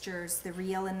captivating mixtures, the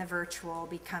real and the virtual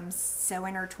become so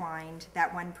intertwined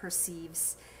that one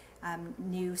perceives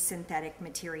new synthetic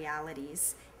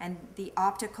materialities. And the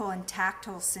optical and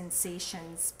tactile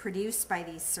sensations produced by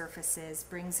these surfaces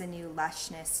brings a new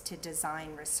lushness to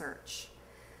design research.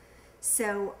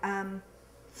 So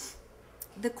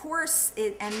the course,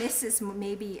 and this is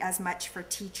maybe as much for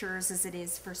teachers as it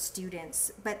is for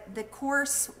students, but the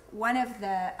course,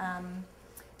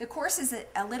 the course is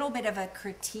a little bit of a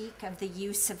critique of the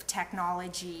use of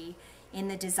technology in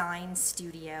the design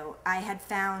studio. I had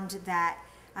found that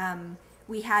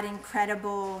we had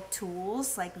incredible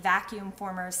tools like vacuum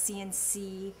formers,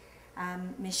 CNC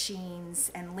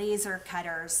machines, and laser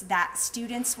cutters that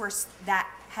that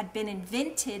had been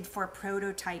invented for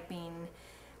prototyping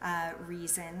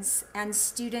reasons, and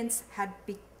students had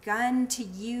begun to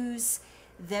use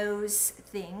those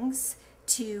things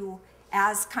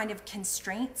as kind of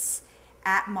constraints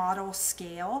at model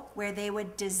scale, where they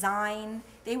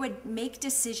would make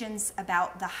decisions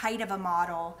about the height of a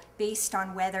model based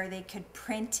on whether they could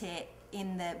print it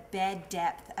in the bed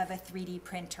depth of a 3D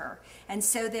printer. And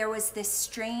so there was this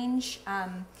strange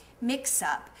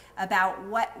mix-up about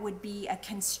what would be a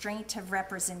constraint of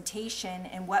representation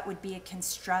and what would be a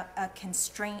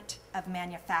constraint of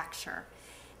manufacture.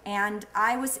 And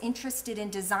I was interested in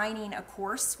designing a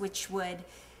course which would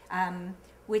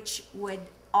which would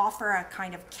offer a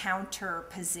kind of counter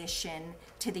position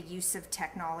to the use of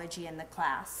technology in the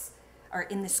class or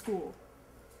in the school.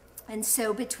 And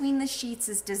so Between the Sheets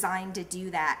is designed to do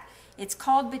that. It's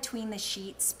called Between the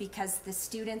Sheets because the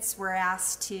students were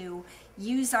asked to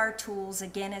use our tools,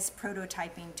 again, as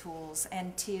prototyping tools,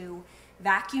 and to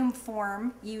vacuum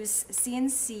form, use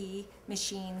CNC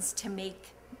machines to make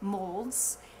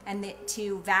molds, and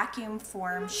to vacuum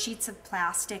form sheets of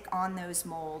plastic on those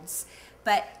molds,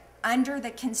 but under the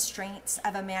constraints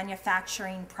of a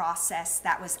manufacturing process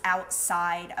that was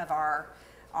outside of our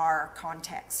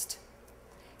context.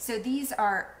 So these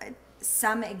are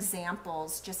some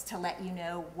examples, just to let you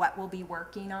know what we'll be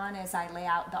working on as I lay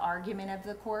out the argument of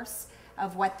the course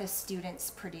of what the students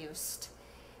produced.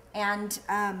 And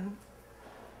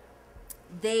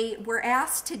they were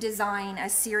asked to design a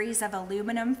series of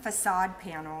aluminum facade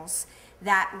panels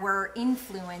that were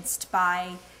influenced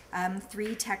by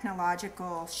 3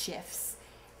 technological shifts,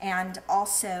 and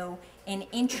also an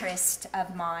interest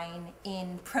of mine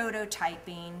in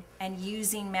prototyping and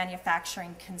using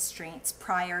manufacturing constraints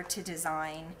prior to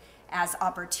design as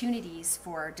opportunities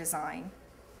for design.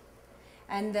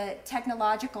 And the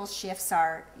technological shifts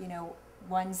are,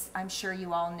 ones I'm sure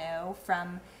you all know,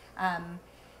 from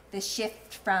the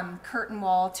shift from curtain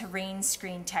wall to rain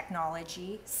screen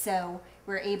technology. So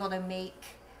we're able to make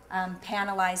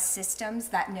panelized systems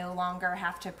that no longer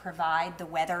have to provide the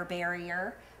weather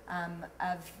barrier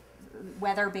of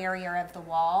the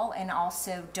wall, and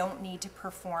also don't need to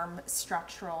perform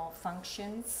structural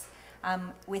functions,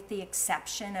 with the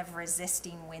exception of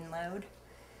resisting wind load.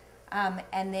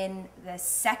 And then the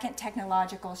second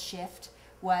technological shift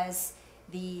was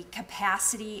the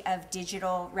capacity of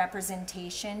digital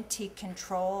representation to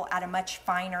control at a much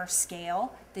finer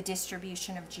scale the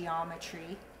distribution of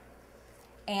geometry.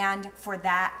 And for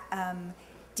that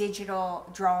digital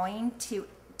drawing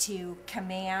to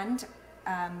command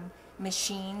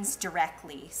machines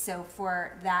directly. So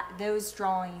for those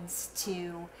drawings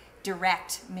to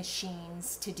direct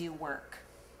machines to do work.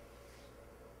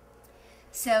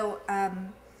 So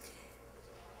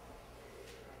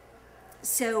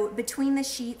Between the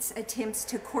Sheets attempts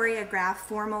to choreograph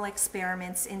formal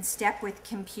experiments in step with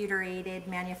computer-aided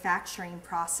manufacturing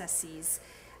processes,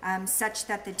 such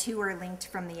that the two are linked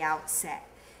from the outset.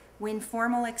 When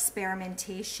formal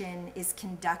experimentation is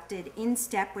conducted in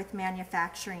step with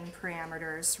manufacturing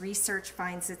parameters, research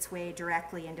finds its way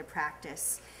directly into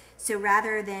practice. So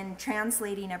rather than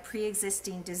translating a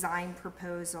pre-existing design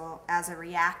proposal as a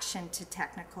reaction to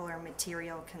technical or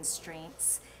material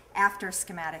constraints after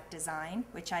schematic design,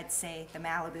 which I'd say the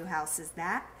Malibu house is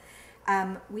that,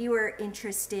 we were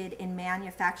interested in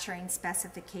manufacturing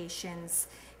specifications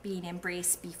being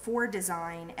embraced before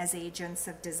design as agents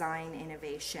of design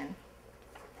innovation.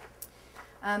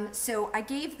 So I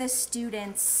gave the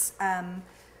students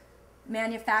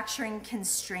manufacturing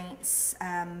constraints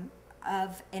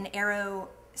of an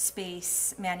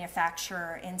aerospace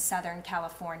manufacturer in Southern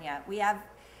California. We have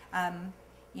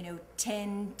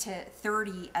 10 to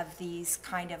 30 of these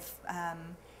kind of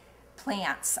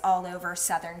plants all over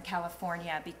Southern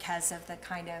California because of the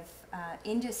kind of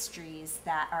industries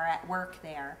that are at work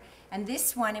there. And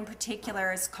this one in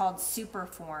particular is called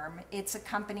Superform. It's a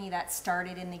company that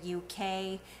started in the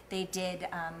UK. They did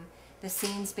the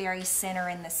Sainsbury Center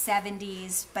in the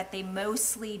 70s, but they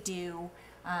mostly do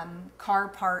car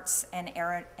parts and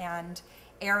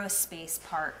aerospace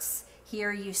parts.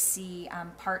 Here you see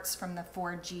parts from the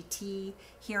Ford GT.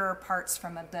 Here are parts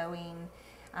from a Boeing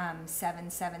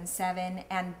 777,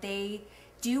 and they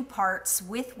do parts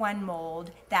with one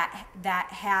mold that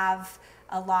have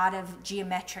a lot of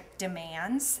geometric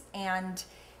demands, and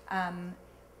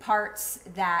parts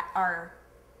that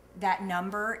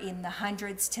number in the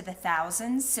hundreds to the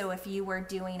thousands. So if you were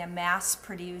doing a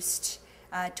mass-produced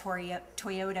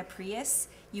Toyota Prius,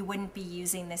 you wouldn't be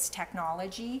using this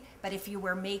technology, but if you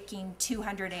were making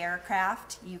 200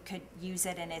 aircraft, you could use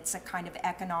it, and it's a kind of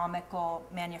economical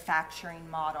manufacturing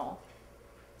model.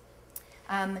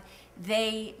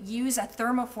 They use a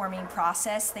thermoforming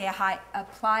process. They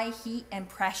apply heat and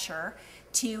pressure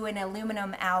to an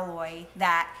aluminum alloy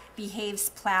that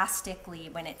behaves plastically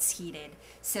when it's heated.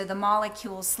 So the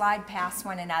molecules slide past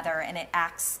one another, and it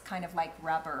acts kind of like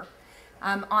rubber.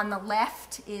 On the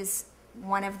left is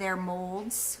one of their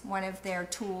molds, one of their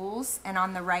tools, and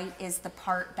on the right is the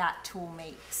part that tool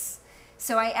makes.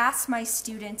 So I asked my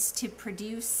students to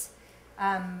produce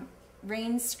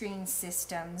rain screen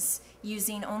systems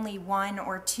using only 1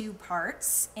 or 2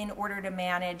 parts in order to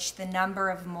manage the number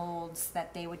of molds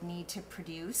that they would need to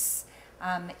produce,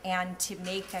 and to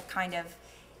make a kind of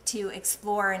to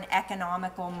explore an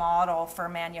economical model for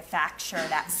manufacture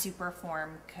that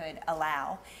Superform could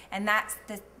allow. And that's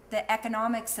the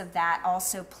economics of that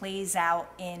also plays out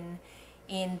in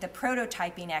the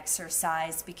prototyping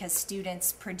exercise, because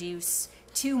students produce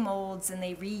 2 molds and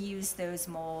they reuse those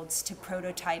molds to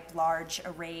prototype large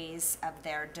arrays of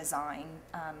their design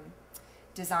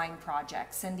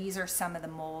projects. And these are some of the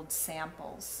mold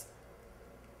samples.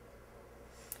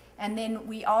 And then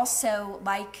we also,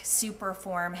 like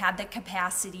Superform, had the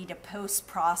capacity to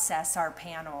post-process our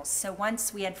panels. So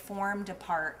once we had formed a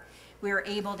part, we were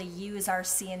able to use our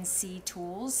CNC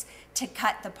tools to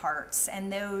cut the parts.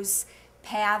 And those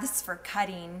paths for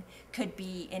cutting could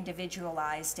be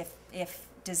individualized if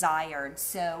desired.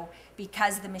 So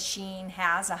because the machine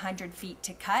has 100 feet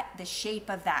to cut, the shape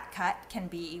of that cut can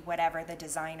be whatever the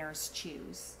designers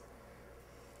choose.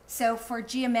 So for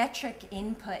geometric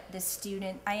input,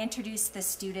 I introduced the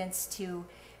students to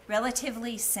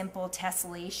relatively simple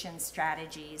tessellation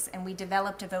strategies, and we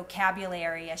developed a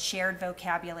vocabulary, a shared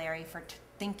vocabulary for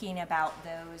thinking about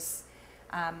those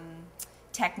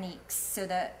techniques. So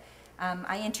that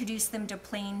I introduced them to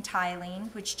plane tiling,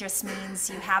 which just means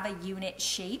you have a unit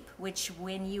shape, which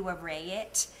when you array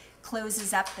it,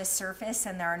 closes up the surface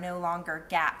and there are no longer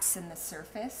gaps in the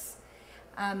surface.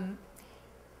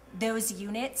 Those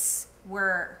units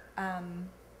were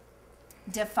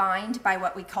defined by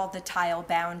what we call the tile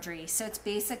boundary. So it's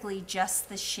basically just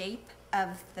the shape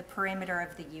of the perimeter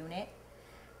of the unit.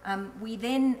 We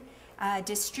then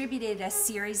distributed a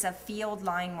series of field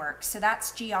line work. So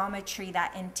that's geometry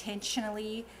that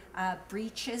intentionally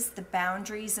breaches the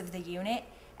boundaries of the unit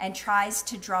and tries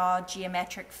to draw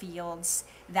geometric fields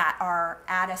that are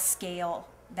at a scale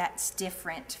that's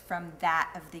different from that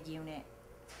of the unit.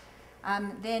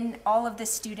 Then all of the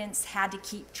students had to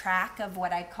keep track of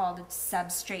what I called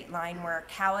substrate line work.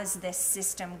 How is this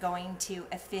system going to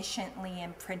efficiently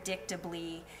and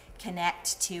predictably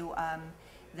connect to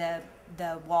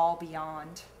the wall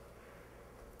beyond?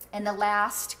 And the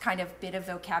last kind of bit of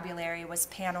vocabulary was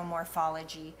panel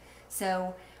morphology.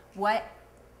 So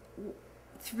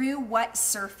through what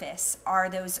surface are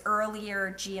those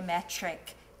earlier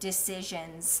geometric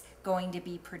decisions going to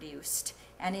be produced?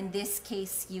 And in this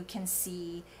case, you can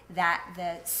see that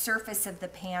the surface of the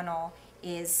panel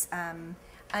is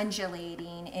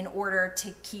undulating in order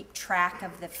to keep track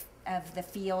of the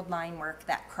field line work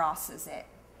that crosses it.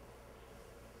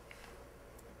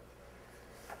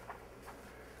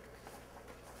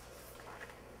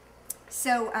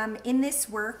 So in this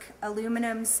work,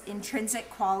 aluminum's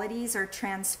intrinsic qualities are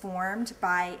transformed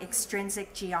by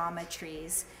extrinsic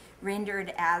geometries,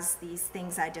 rendered as these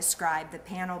things I described: the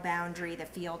panel boundary, the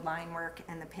field line work,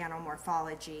 and the panel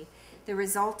morphology. The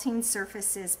resulting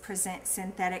surfaces present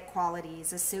synthetic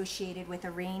qualities associated with a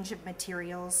range of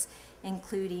materials,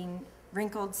 including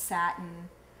wrinkled satin.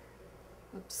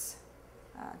 Oops,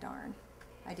 darn,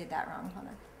 I did that wrong,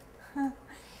 hold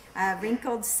on.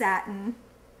 Wrinkled satin,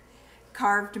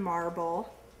 carved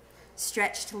marble,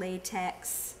 stretched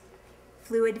latex,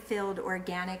 fluid-filled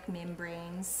organic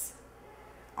membranes,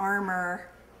 armor,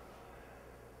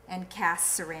 and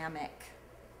cast ceramic.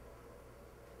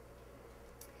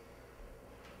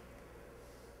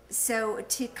 So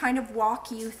to kind of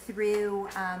walk you through,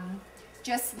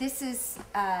 this is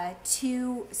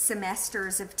 2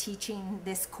 semesters of teaching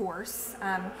this course.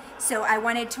 So I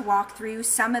wanted to walk through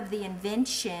some of the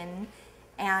invention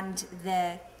and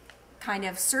the kind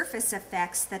of surface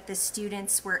effects that the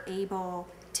students were able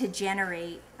to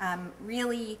generate,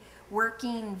 really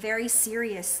working very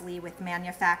seriously with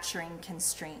manufacturing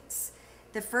constraints.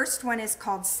 The first one is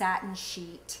called satin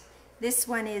sheet. This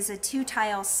one is a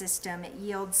 2-tile system. It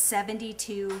yields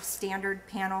 72 standard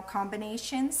panel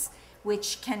combinations,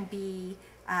 which can be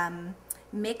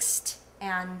mixed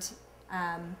and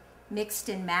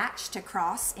matched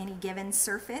across any given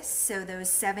surface. So those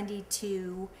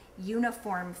 72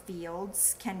 uniform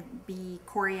fields can be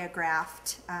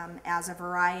choreographed as a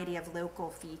variety of local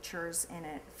features in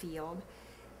a field.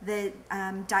 The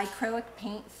dichroic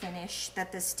paint finish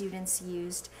that the students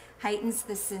used heightens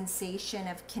the sensation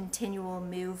of continual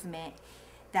movement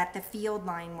that the field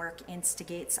line work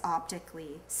instigates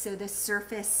optically. So the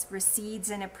surface recedes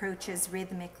and approaches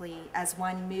rhythmically as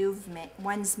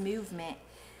one's movement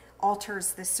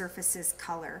alters the surface's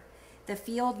color. The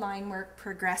field line work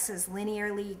progresses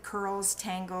linearly, curls,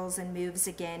 tangles, and moves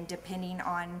again depending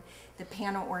on the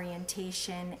panel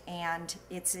orientation and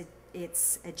its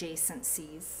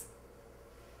adjacencies.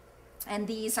 And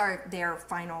these are their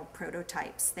final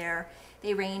prototypes.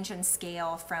 They range in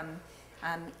scale from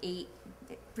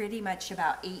pretty much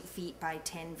about 8 feet by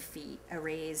 10 feet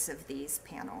arrays of these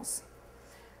panels.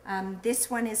 This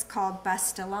one is called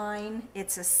Bust-A-Line.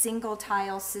 It's a single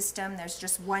tile system. There's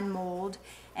just one mold,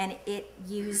 and it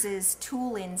uses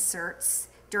tool inserts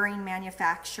during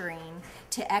manufacturing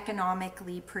to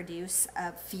economically produce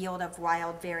a field of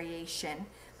wild variation.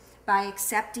 By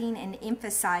accepting and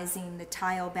emphasizing the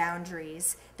tile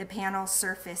boundaries, the panel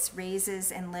surface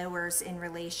raises and lowers in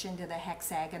relation to the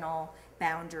hexagonal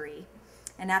boundary.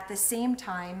 And at the same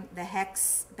time, the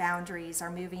hex boundaries are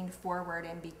moving forward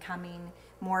and becoming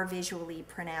more visually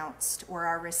pronounced, or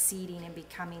are receding and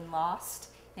becoming lost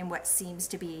in what seems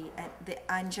to be the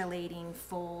undulating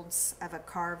folds of a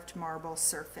carved marble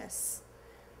surface.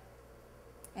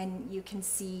 And you can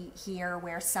see here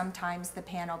where sometimes the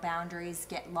panel boundaries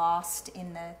get lost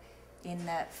in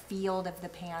the field of the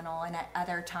panel, and at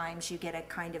other times you get a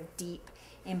kind of deep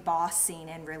embossing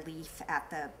and relief at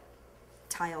the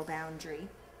tile boundary.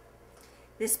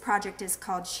 This project is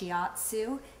called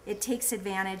Shiatsu. It takes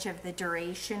advantage of the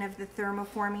duration of the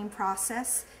thermoforming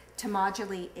process to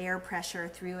modulate air pressure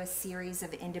through a series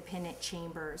of independent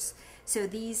chambers. So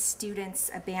these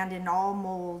students abandoned all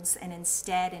molds and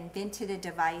instead invented a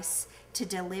device to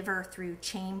deliver through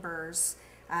chambers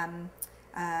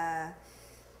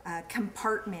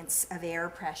compartments of air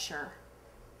pressure.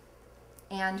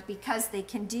 And because they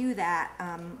can do that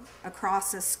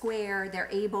across a square, they're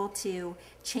able to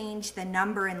change the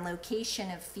number and location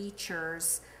of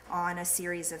features on a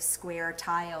series of square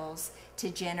tiles to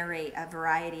generate a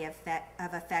variety of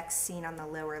effects seen on the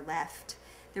lower left.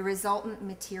 The resultant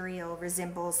material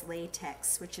resembles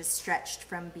latex, which is stretched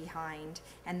from behind,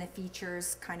 and the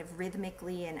features kind of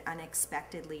rhythmically and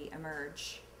unexpectedly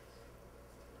emerge.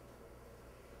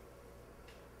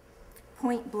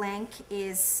 Point Blank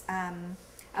is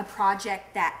a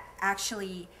project that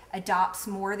actually adopts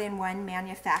more than one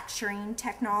manufacturing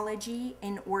technology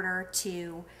in order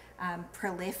to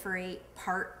proliferate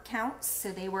part counts.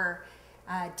 So they were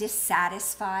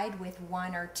dissatisfied with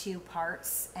one or two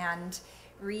parts and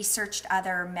researched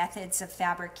other methods of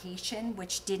fabrication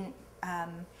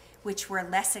which were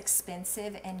less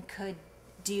expensive and could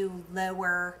do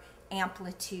lower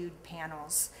amplitude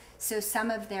panels. So some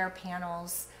of their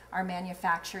panels are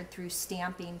manufactured through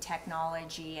stamping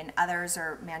technology, and others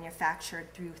are manufactured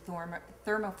through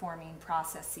thermoforming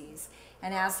processes.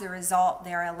 And as a result,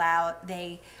 they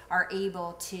are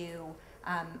able to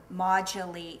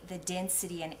modulate the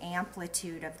density and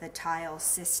amplitude of the tile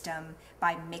system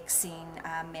by mixing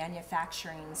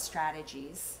manufacturing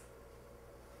strategies.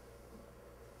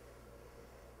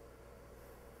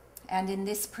 And in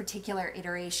this particular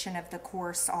iteration of the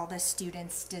course, all the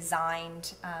students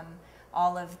designed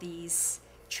all of these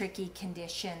tricky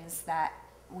conditions that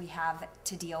we have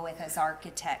to deal with as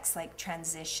architects, like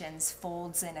transitions,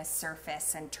 folds in a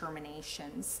surface, and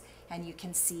terminations. And you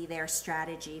can see their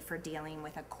strategy for dealing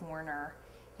with a corner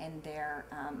in their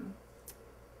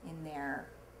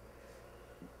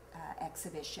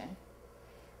exhibition.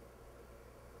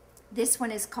 This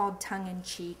one is called Tongue in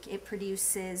Cheek. It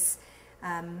produces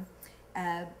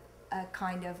a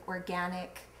kind of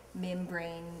organic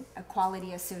membrane, a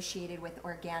quality associated with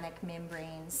organic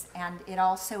membranes, and it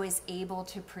also is able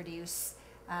to produce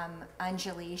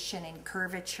undulation and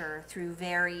curvature through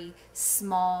very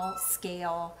small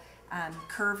scale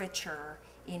curvature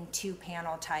in two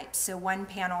panel types. So one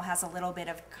panel has a little bit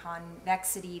of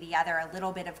convexity, the other a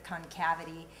little bit of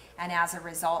concavity, and as a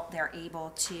result they're able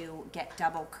to get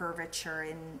double curvature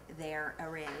in their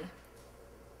array.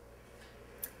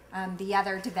 The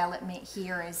other development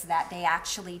here is that they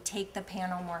actually take the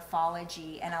panel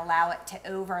morphology and allow it to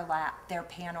overlap their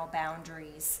panel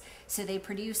boundaries. So they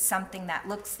produce something that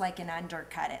looks like an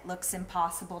undercut. It looks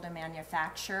impossible to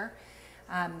manufacture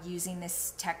using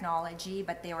this technology,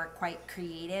 but they were quite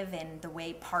creative in the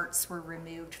way parts were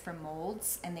removed from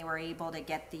molds, and they were able to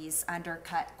get these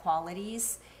undercut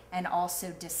qualities and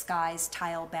also disguise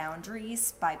tile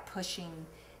boundaries by pushing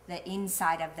the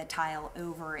inside of the tile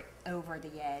over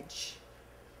the edge.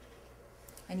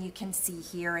 And you can see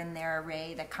here in their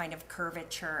array the kind of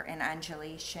curvature and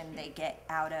undulation they get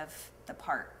out of the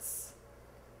parts.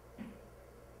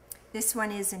 This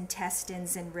one is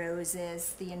Intestines and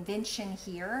Roses. The invention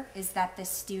here is that the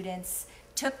students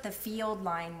took the field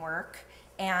line work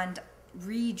and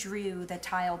redrew the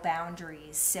tile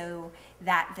boundaries so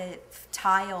that the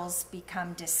tiles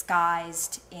become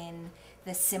disguised in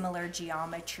the similar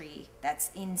geometry that's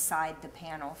inside the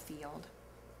panel field.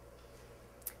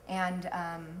 And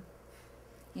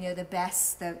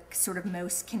the sort of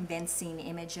most convincing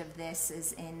image of this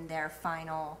is in their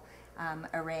final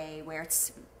array, where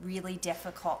it's really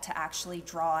difficult to actually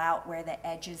draw out where the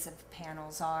edges of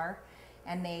panels are.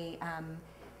 And they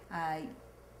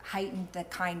heightened the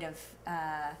kind of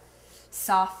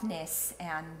softness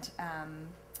and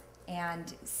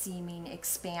seeming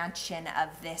expansion of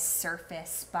this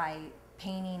surface by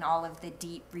painting all of the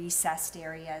deep recessed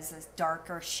areas a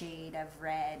darker shade of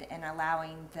red and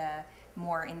allowing the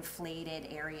more inflated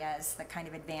areas, the kind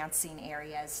of advancing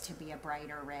areas, to be a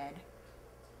brighter red.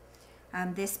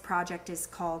 This project is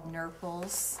called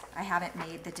Nurples. I haven't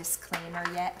made the disclaimer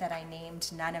yet that I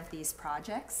named none of these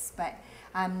projects, but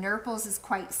Nurples is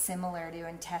quite similar to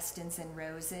Intestines and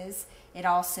Roses. It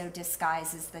also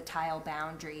disguises the tile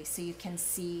boundary, so you can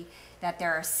see that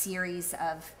there are a series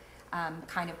of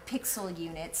kind of pixel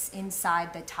units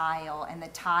inside the tile, and the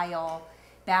tile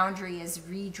boundary is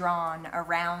redrawn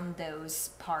around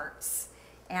those parts.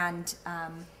 And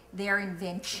their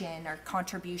invention or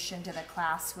contribution to the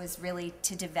class was really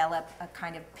to develop a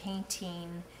kind of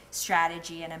painting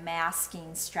strategy and a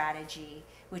masking strategy,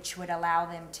 which would allow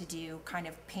them to do kind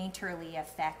of painterly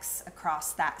effects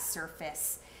across that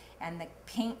surface. And the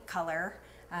paint color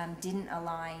didn't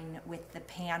align with the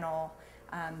panel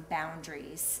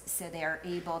boundaries, so they're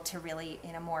able to really,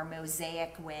 in a more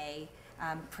mosaic way,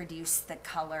 produce the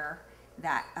color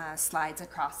that slides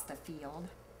across the field.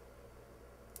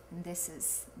 And this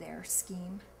is their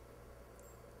scheme.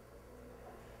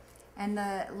 And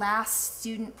the last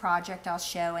student project I'll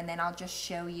show, and then I'll just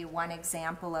show you one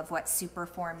example of what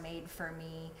Superform made for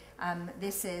me.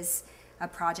 This is a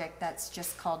project that's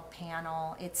just called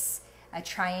Panel. It's a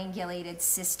triangulated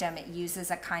system. It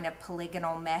uses a kind of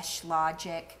polygonal mesh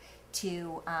logic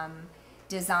to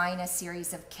design a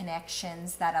series of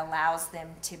connections that allows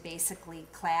them to basically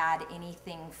clad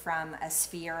anything from a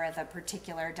sphere of a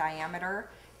particular diameter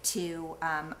to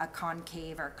a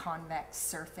concave or convex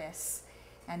surface.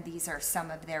 And these are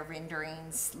some of their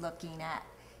renderings looking at,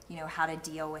 how to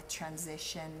deal with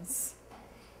transitions.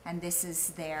 And this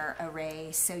is their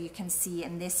array. So you can see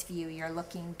in this view, you're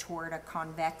looking toward a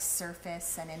convex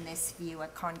surface, and in this view, a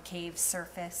concave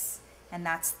surface. And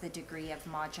that's the degree of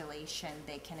modulation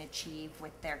they can achieve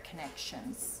with their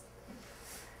connections.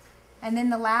 And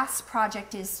then the last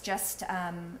project is just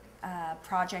a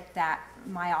project that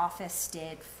my office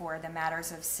did for the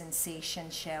Matters of Sensation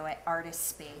show at Artist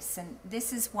Space. And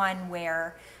this is one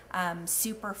where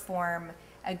Superform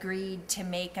agreed to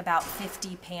make about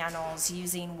 50 panels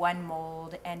using one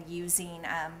mold and using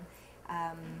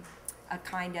a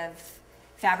kind of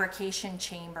fabrication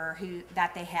chamber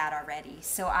that they had already.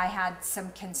 So I had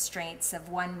some constraints of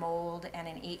one mold and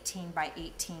an 18 by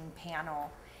 18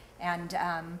 panel. And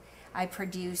I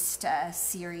produced a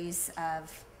series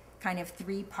of kind of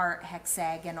 3-part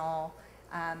hexagonal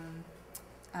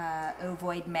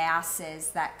ovoid masses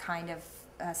that kind of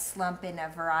slump in a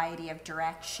variety of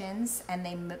directions, and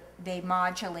they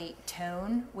modulate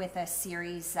tone with a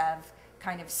series of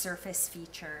kind of surface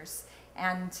features.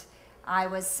 And I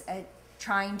was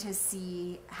trying to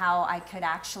see how I could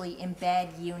actually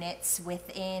embed units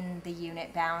within the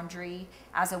unit boundary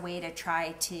as a way to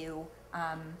try to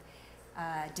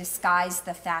disguise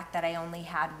the fact that I only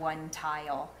had one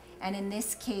tile. And in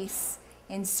this case,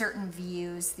 in certain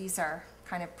views, these are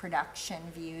kind of production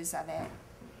views of it.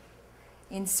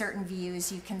 In certain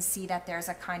views, you can see that there's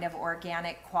a kind of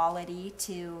organic quality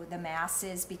to the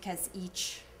masses because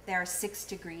there are 6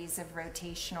 degrees of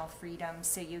rotational freedom,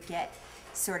 so you get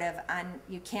sort of,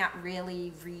 you can't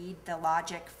really read the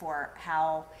logic for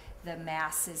how the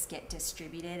masses get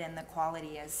distributed, and the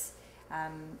quality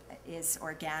is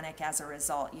organic as a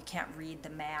result. You can't read the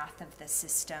math of the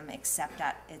system except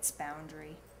at its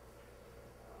boundary.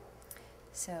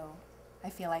 So I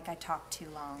feel like I talked too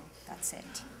long. That's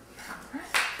it.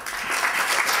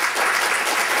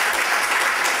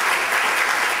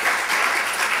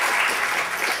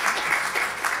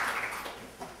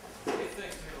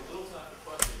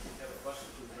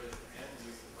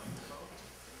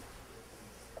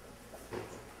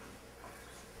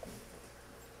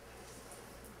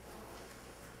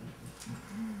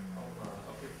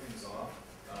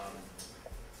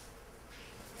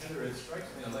 It strikes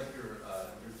me, I like your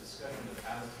discussion of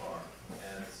avatar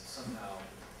as somehow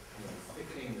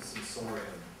thickening the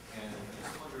sensorium, and I'm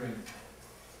just wondering,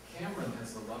 Cameron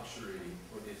has the luxury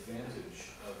or the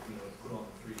advantage of being able to put on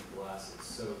 3D glasses,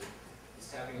 so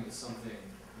he's tapping into something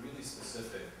really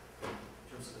specific in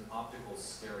terms of an optical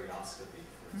stereoscopy,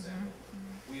 for example.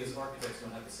 We as architects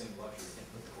don't have the same luxury, we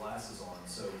can't put the glasses on,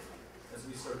 so as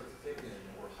we start to thicken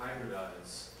or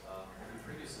hybridize what we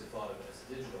previously thought of as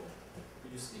digital,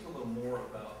 could you speak a little more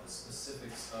about the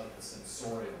specifics of the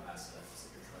sensorial aspects that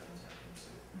you're trying to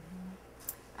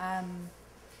tap into?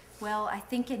 Well, I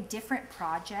think in different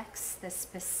projects, the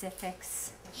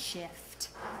specifics shift.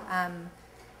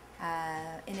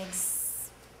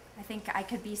 I think I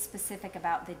could be specific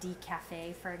about the D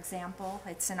Cafe, for example.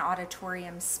 It's an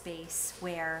auditorium space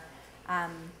where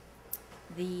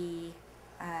the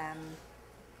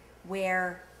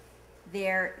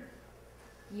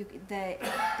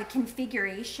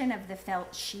configuration of the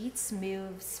felt sheets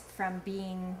moves from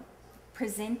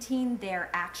presenting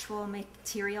their actual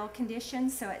material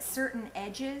conditions. So at certain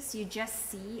edges, you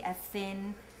just see a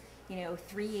thin,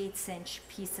 3/8 inch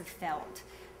piece of felt.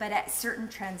 But at certain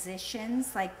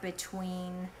transitions, like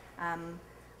between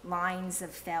lines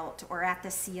of felt or at the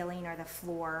ceiling or the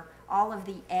floor, all of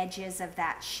the edges of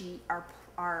that sheet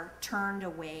are turned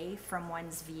away from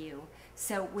one's view.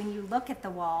 So when you look at the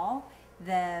wall,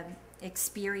 the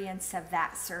experience of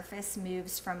that surface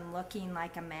moves from looking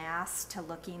like a mass to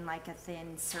looking like a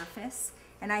thin surface.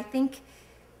 And I think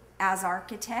as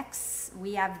architects,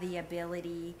 we have the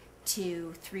ability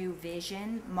to, through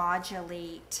vision,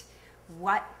 modulate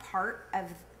what part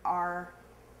of our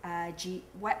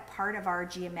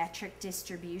geometric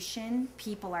distribution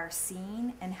people are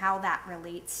seeing and how that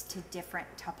relates to different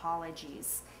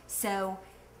topologies. So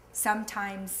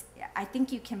sometimes I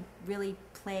think you can really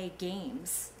play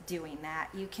games doing that.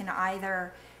 You can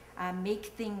either make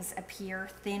things appear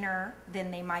thinner than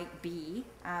they might be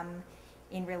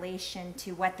in relation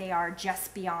to what they are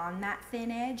just beyond that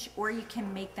thin edge, or you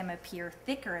can make them appear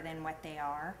thicker than what they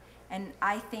are. And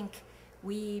I think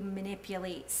we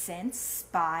manipulate sense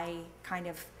by kind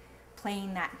of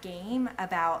playing that game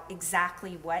about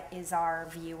exactly what is our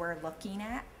viewer looking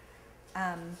at.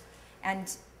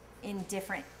 And in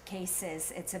different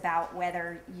cases, it's about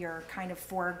whether you're kind of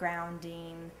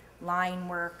foregrounding line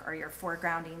work or you're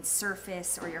foregrounding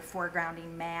surface or you're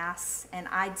foregrounding mass. And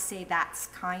I'd say that's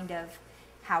kind of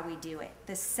how we do it.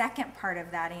 The second part of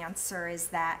that answer is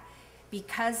that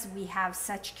because we have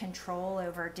such control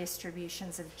over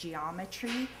distributions of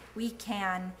geometry, we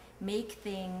can make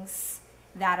things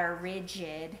that are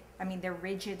rigid. I mean, they're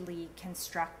rigidly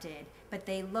constructed, but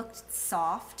they look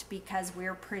soft because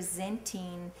we're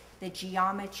presenting the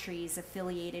geometries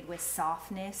affiliated with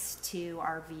softness to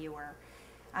our viewer.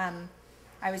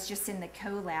 I was just in the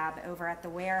collab over at the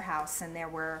warehouse, and there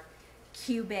were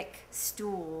cubic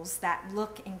stools that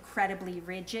look incredibly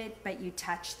rigid, but you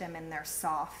touch them and they're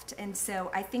soft. And so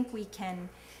I think we can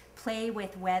play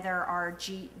with whether our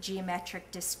geometric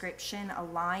description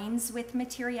aligns with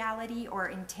materiality or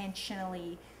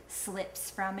intentionally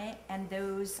slips from it. And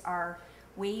those are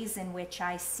ways in which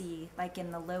I see, like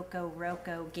in the Loco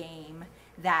Roco game,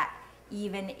 that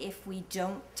even if we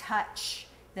don't touch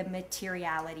the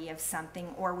materiality of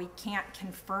something, or we can't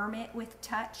confirm it with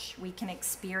touch, we can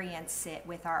experience it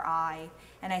with our eye.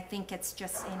 And I think it's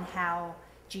just in how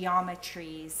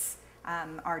geometries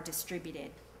are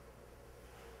distributed.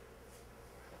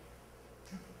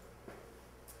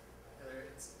 Heather,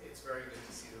 it's very good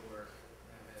to see the work,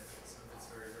 and it's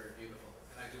very, very beautiful.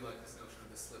 And I do like this notion of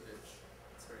the slippage.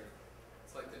 It's great.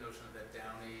 It's like the notion of that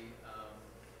downy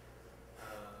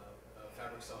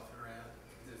fabric softener ad.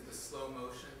 The slow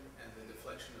motion and the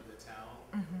deflection of the towel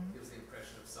gives the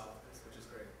impression of softness, which is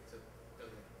great. It's a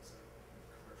building, it's a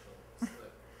commercial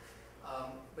slip.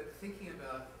 But thinking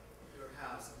about your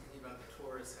house, and thinking about the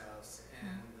Torres house,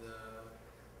 and the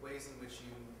ways in which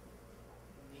you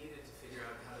needed to figure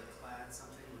out how to clad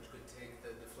something which could take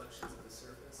the deflections of the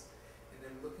surface, and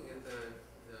then looking at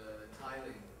the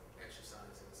tiling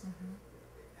exercises,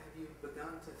 have you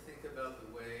begun to think about the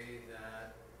way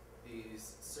that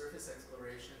these surface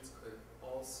explorations could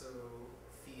also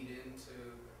feed into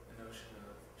the notion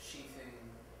of sheathing,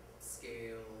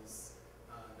 scales,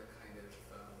 the kind of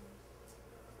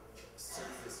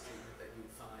surface treatment that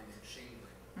you'd find in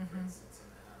shingling, for instance, in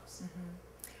the house?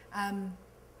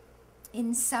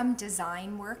 In some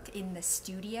design work in the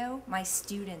studio, my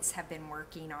students have been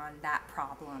working on that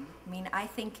problem. I mean, I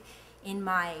think in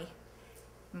my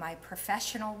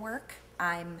professional work,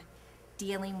 I'm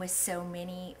dealing with so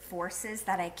many forces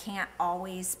that I can't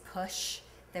always push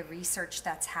the research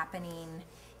that's happening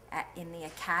in the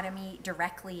academy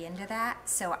directly into that.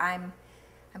 So I'm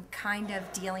kind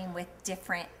of dealing with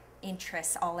different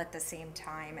interests all at the same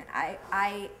time. And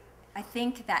I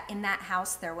think that in that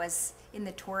house there was, in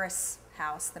the Taurus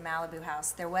house, the Malibu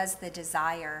house, there was the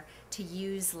desire to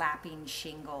use lapping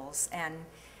shingles and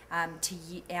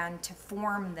to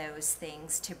form those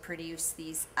things to produce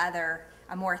these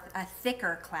a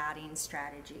thicker cladding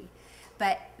strategy.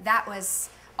 But that was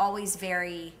always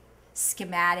very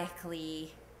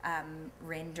schematically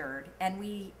rendered, and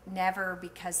we never,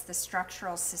 because the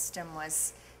structural system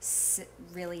was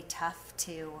really tough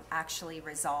to actually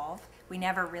resolve, we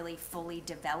never really fully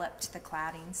developed the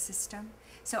cladding system.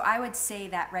 So I would say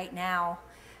that right now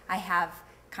I have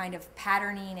kind of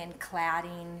patterning and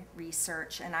cladding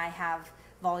research, and I have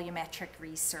volumetric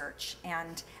research,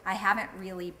 and I haven't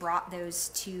really brought those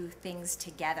two things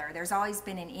together. There's always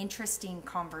been an interesting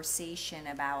conversation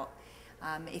about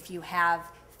if you have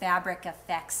fabric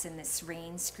effects in this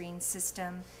rain screen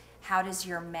system, how does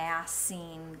your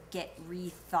massing get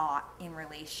rethought in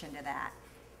relation to that?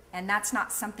 And that's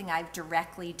not something I've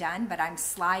directly done, but I'm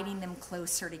sliding them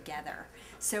closer together.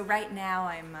 So right now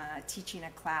I'm teaching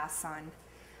a class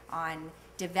on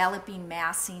developing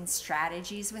massing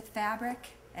strategies with fabric.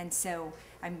 And so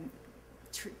I'm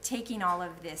taking all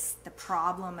of this, the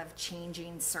problem of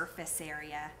changing surface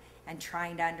area, and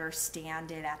trying to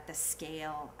understand it at the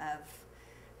scale of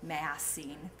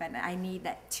massing. But I need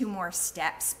that 2 more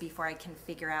steps before I can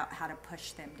figure out how to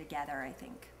push them together, I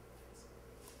think.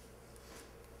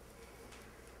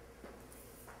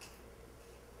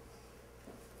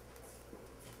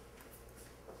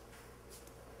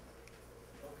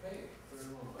 Okay, if there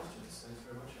are no more questions, thanks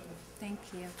very much, Heather. Thank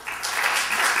you.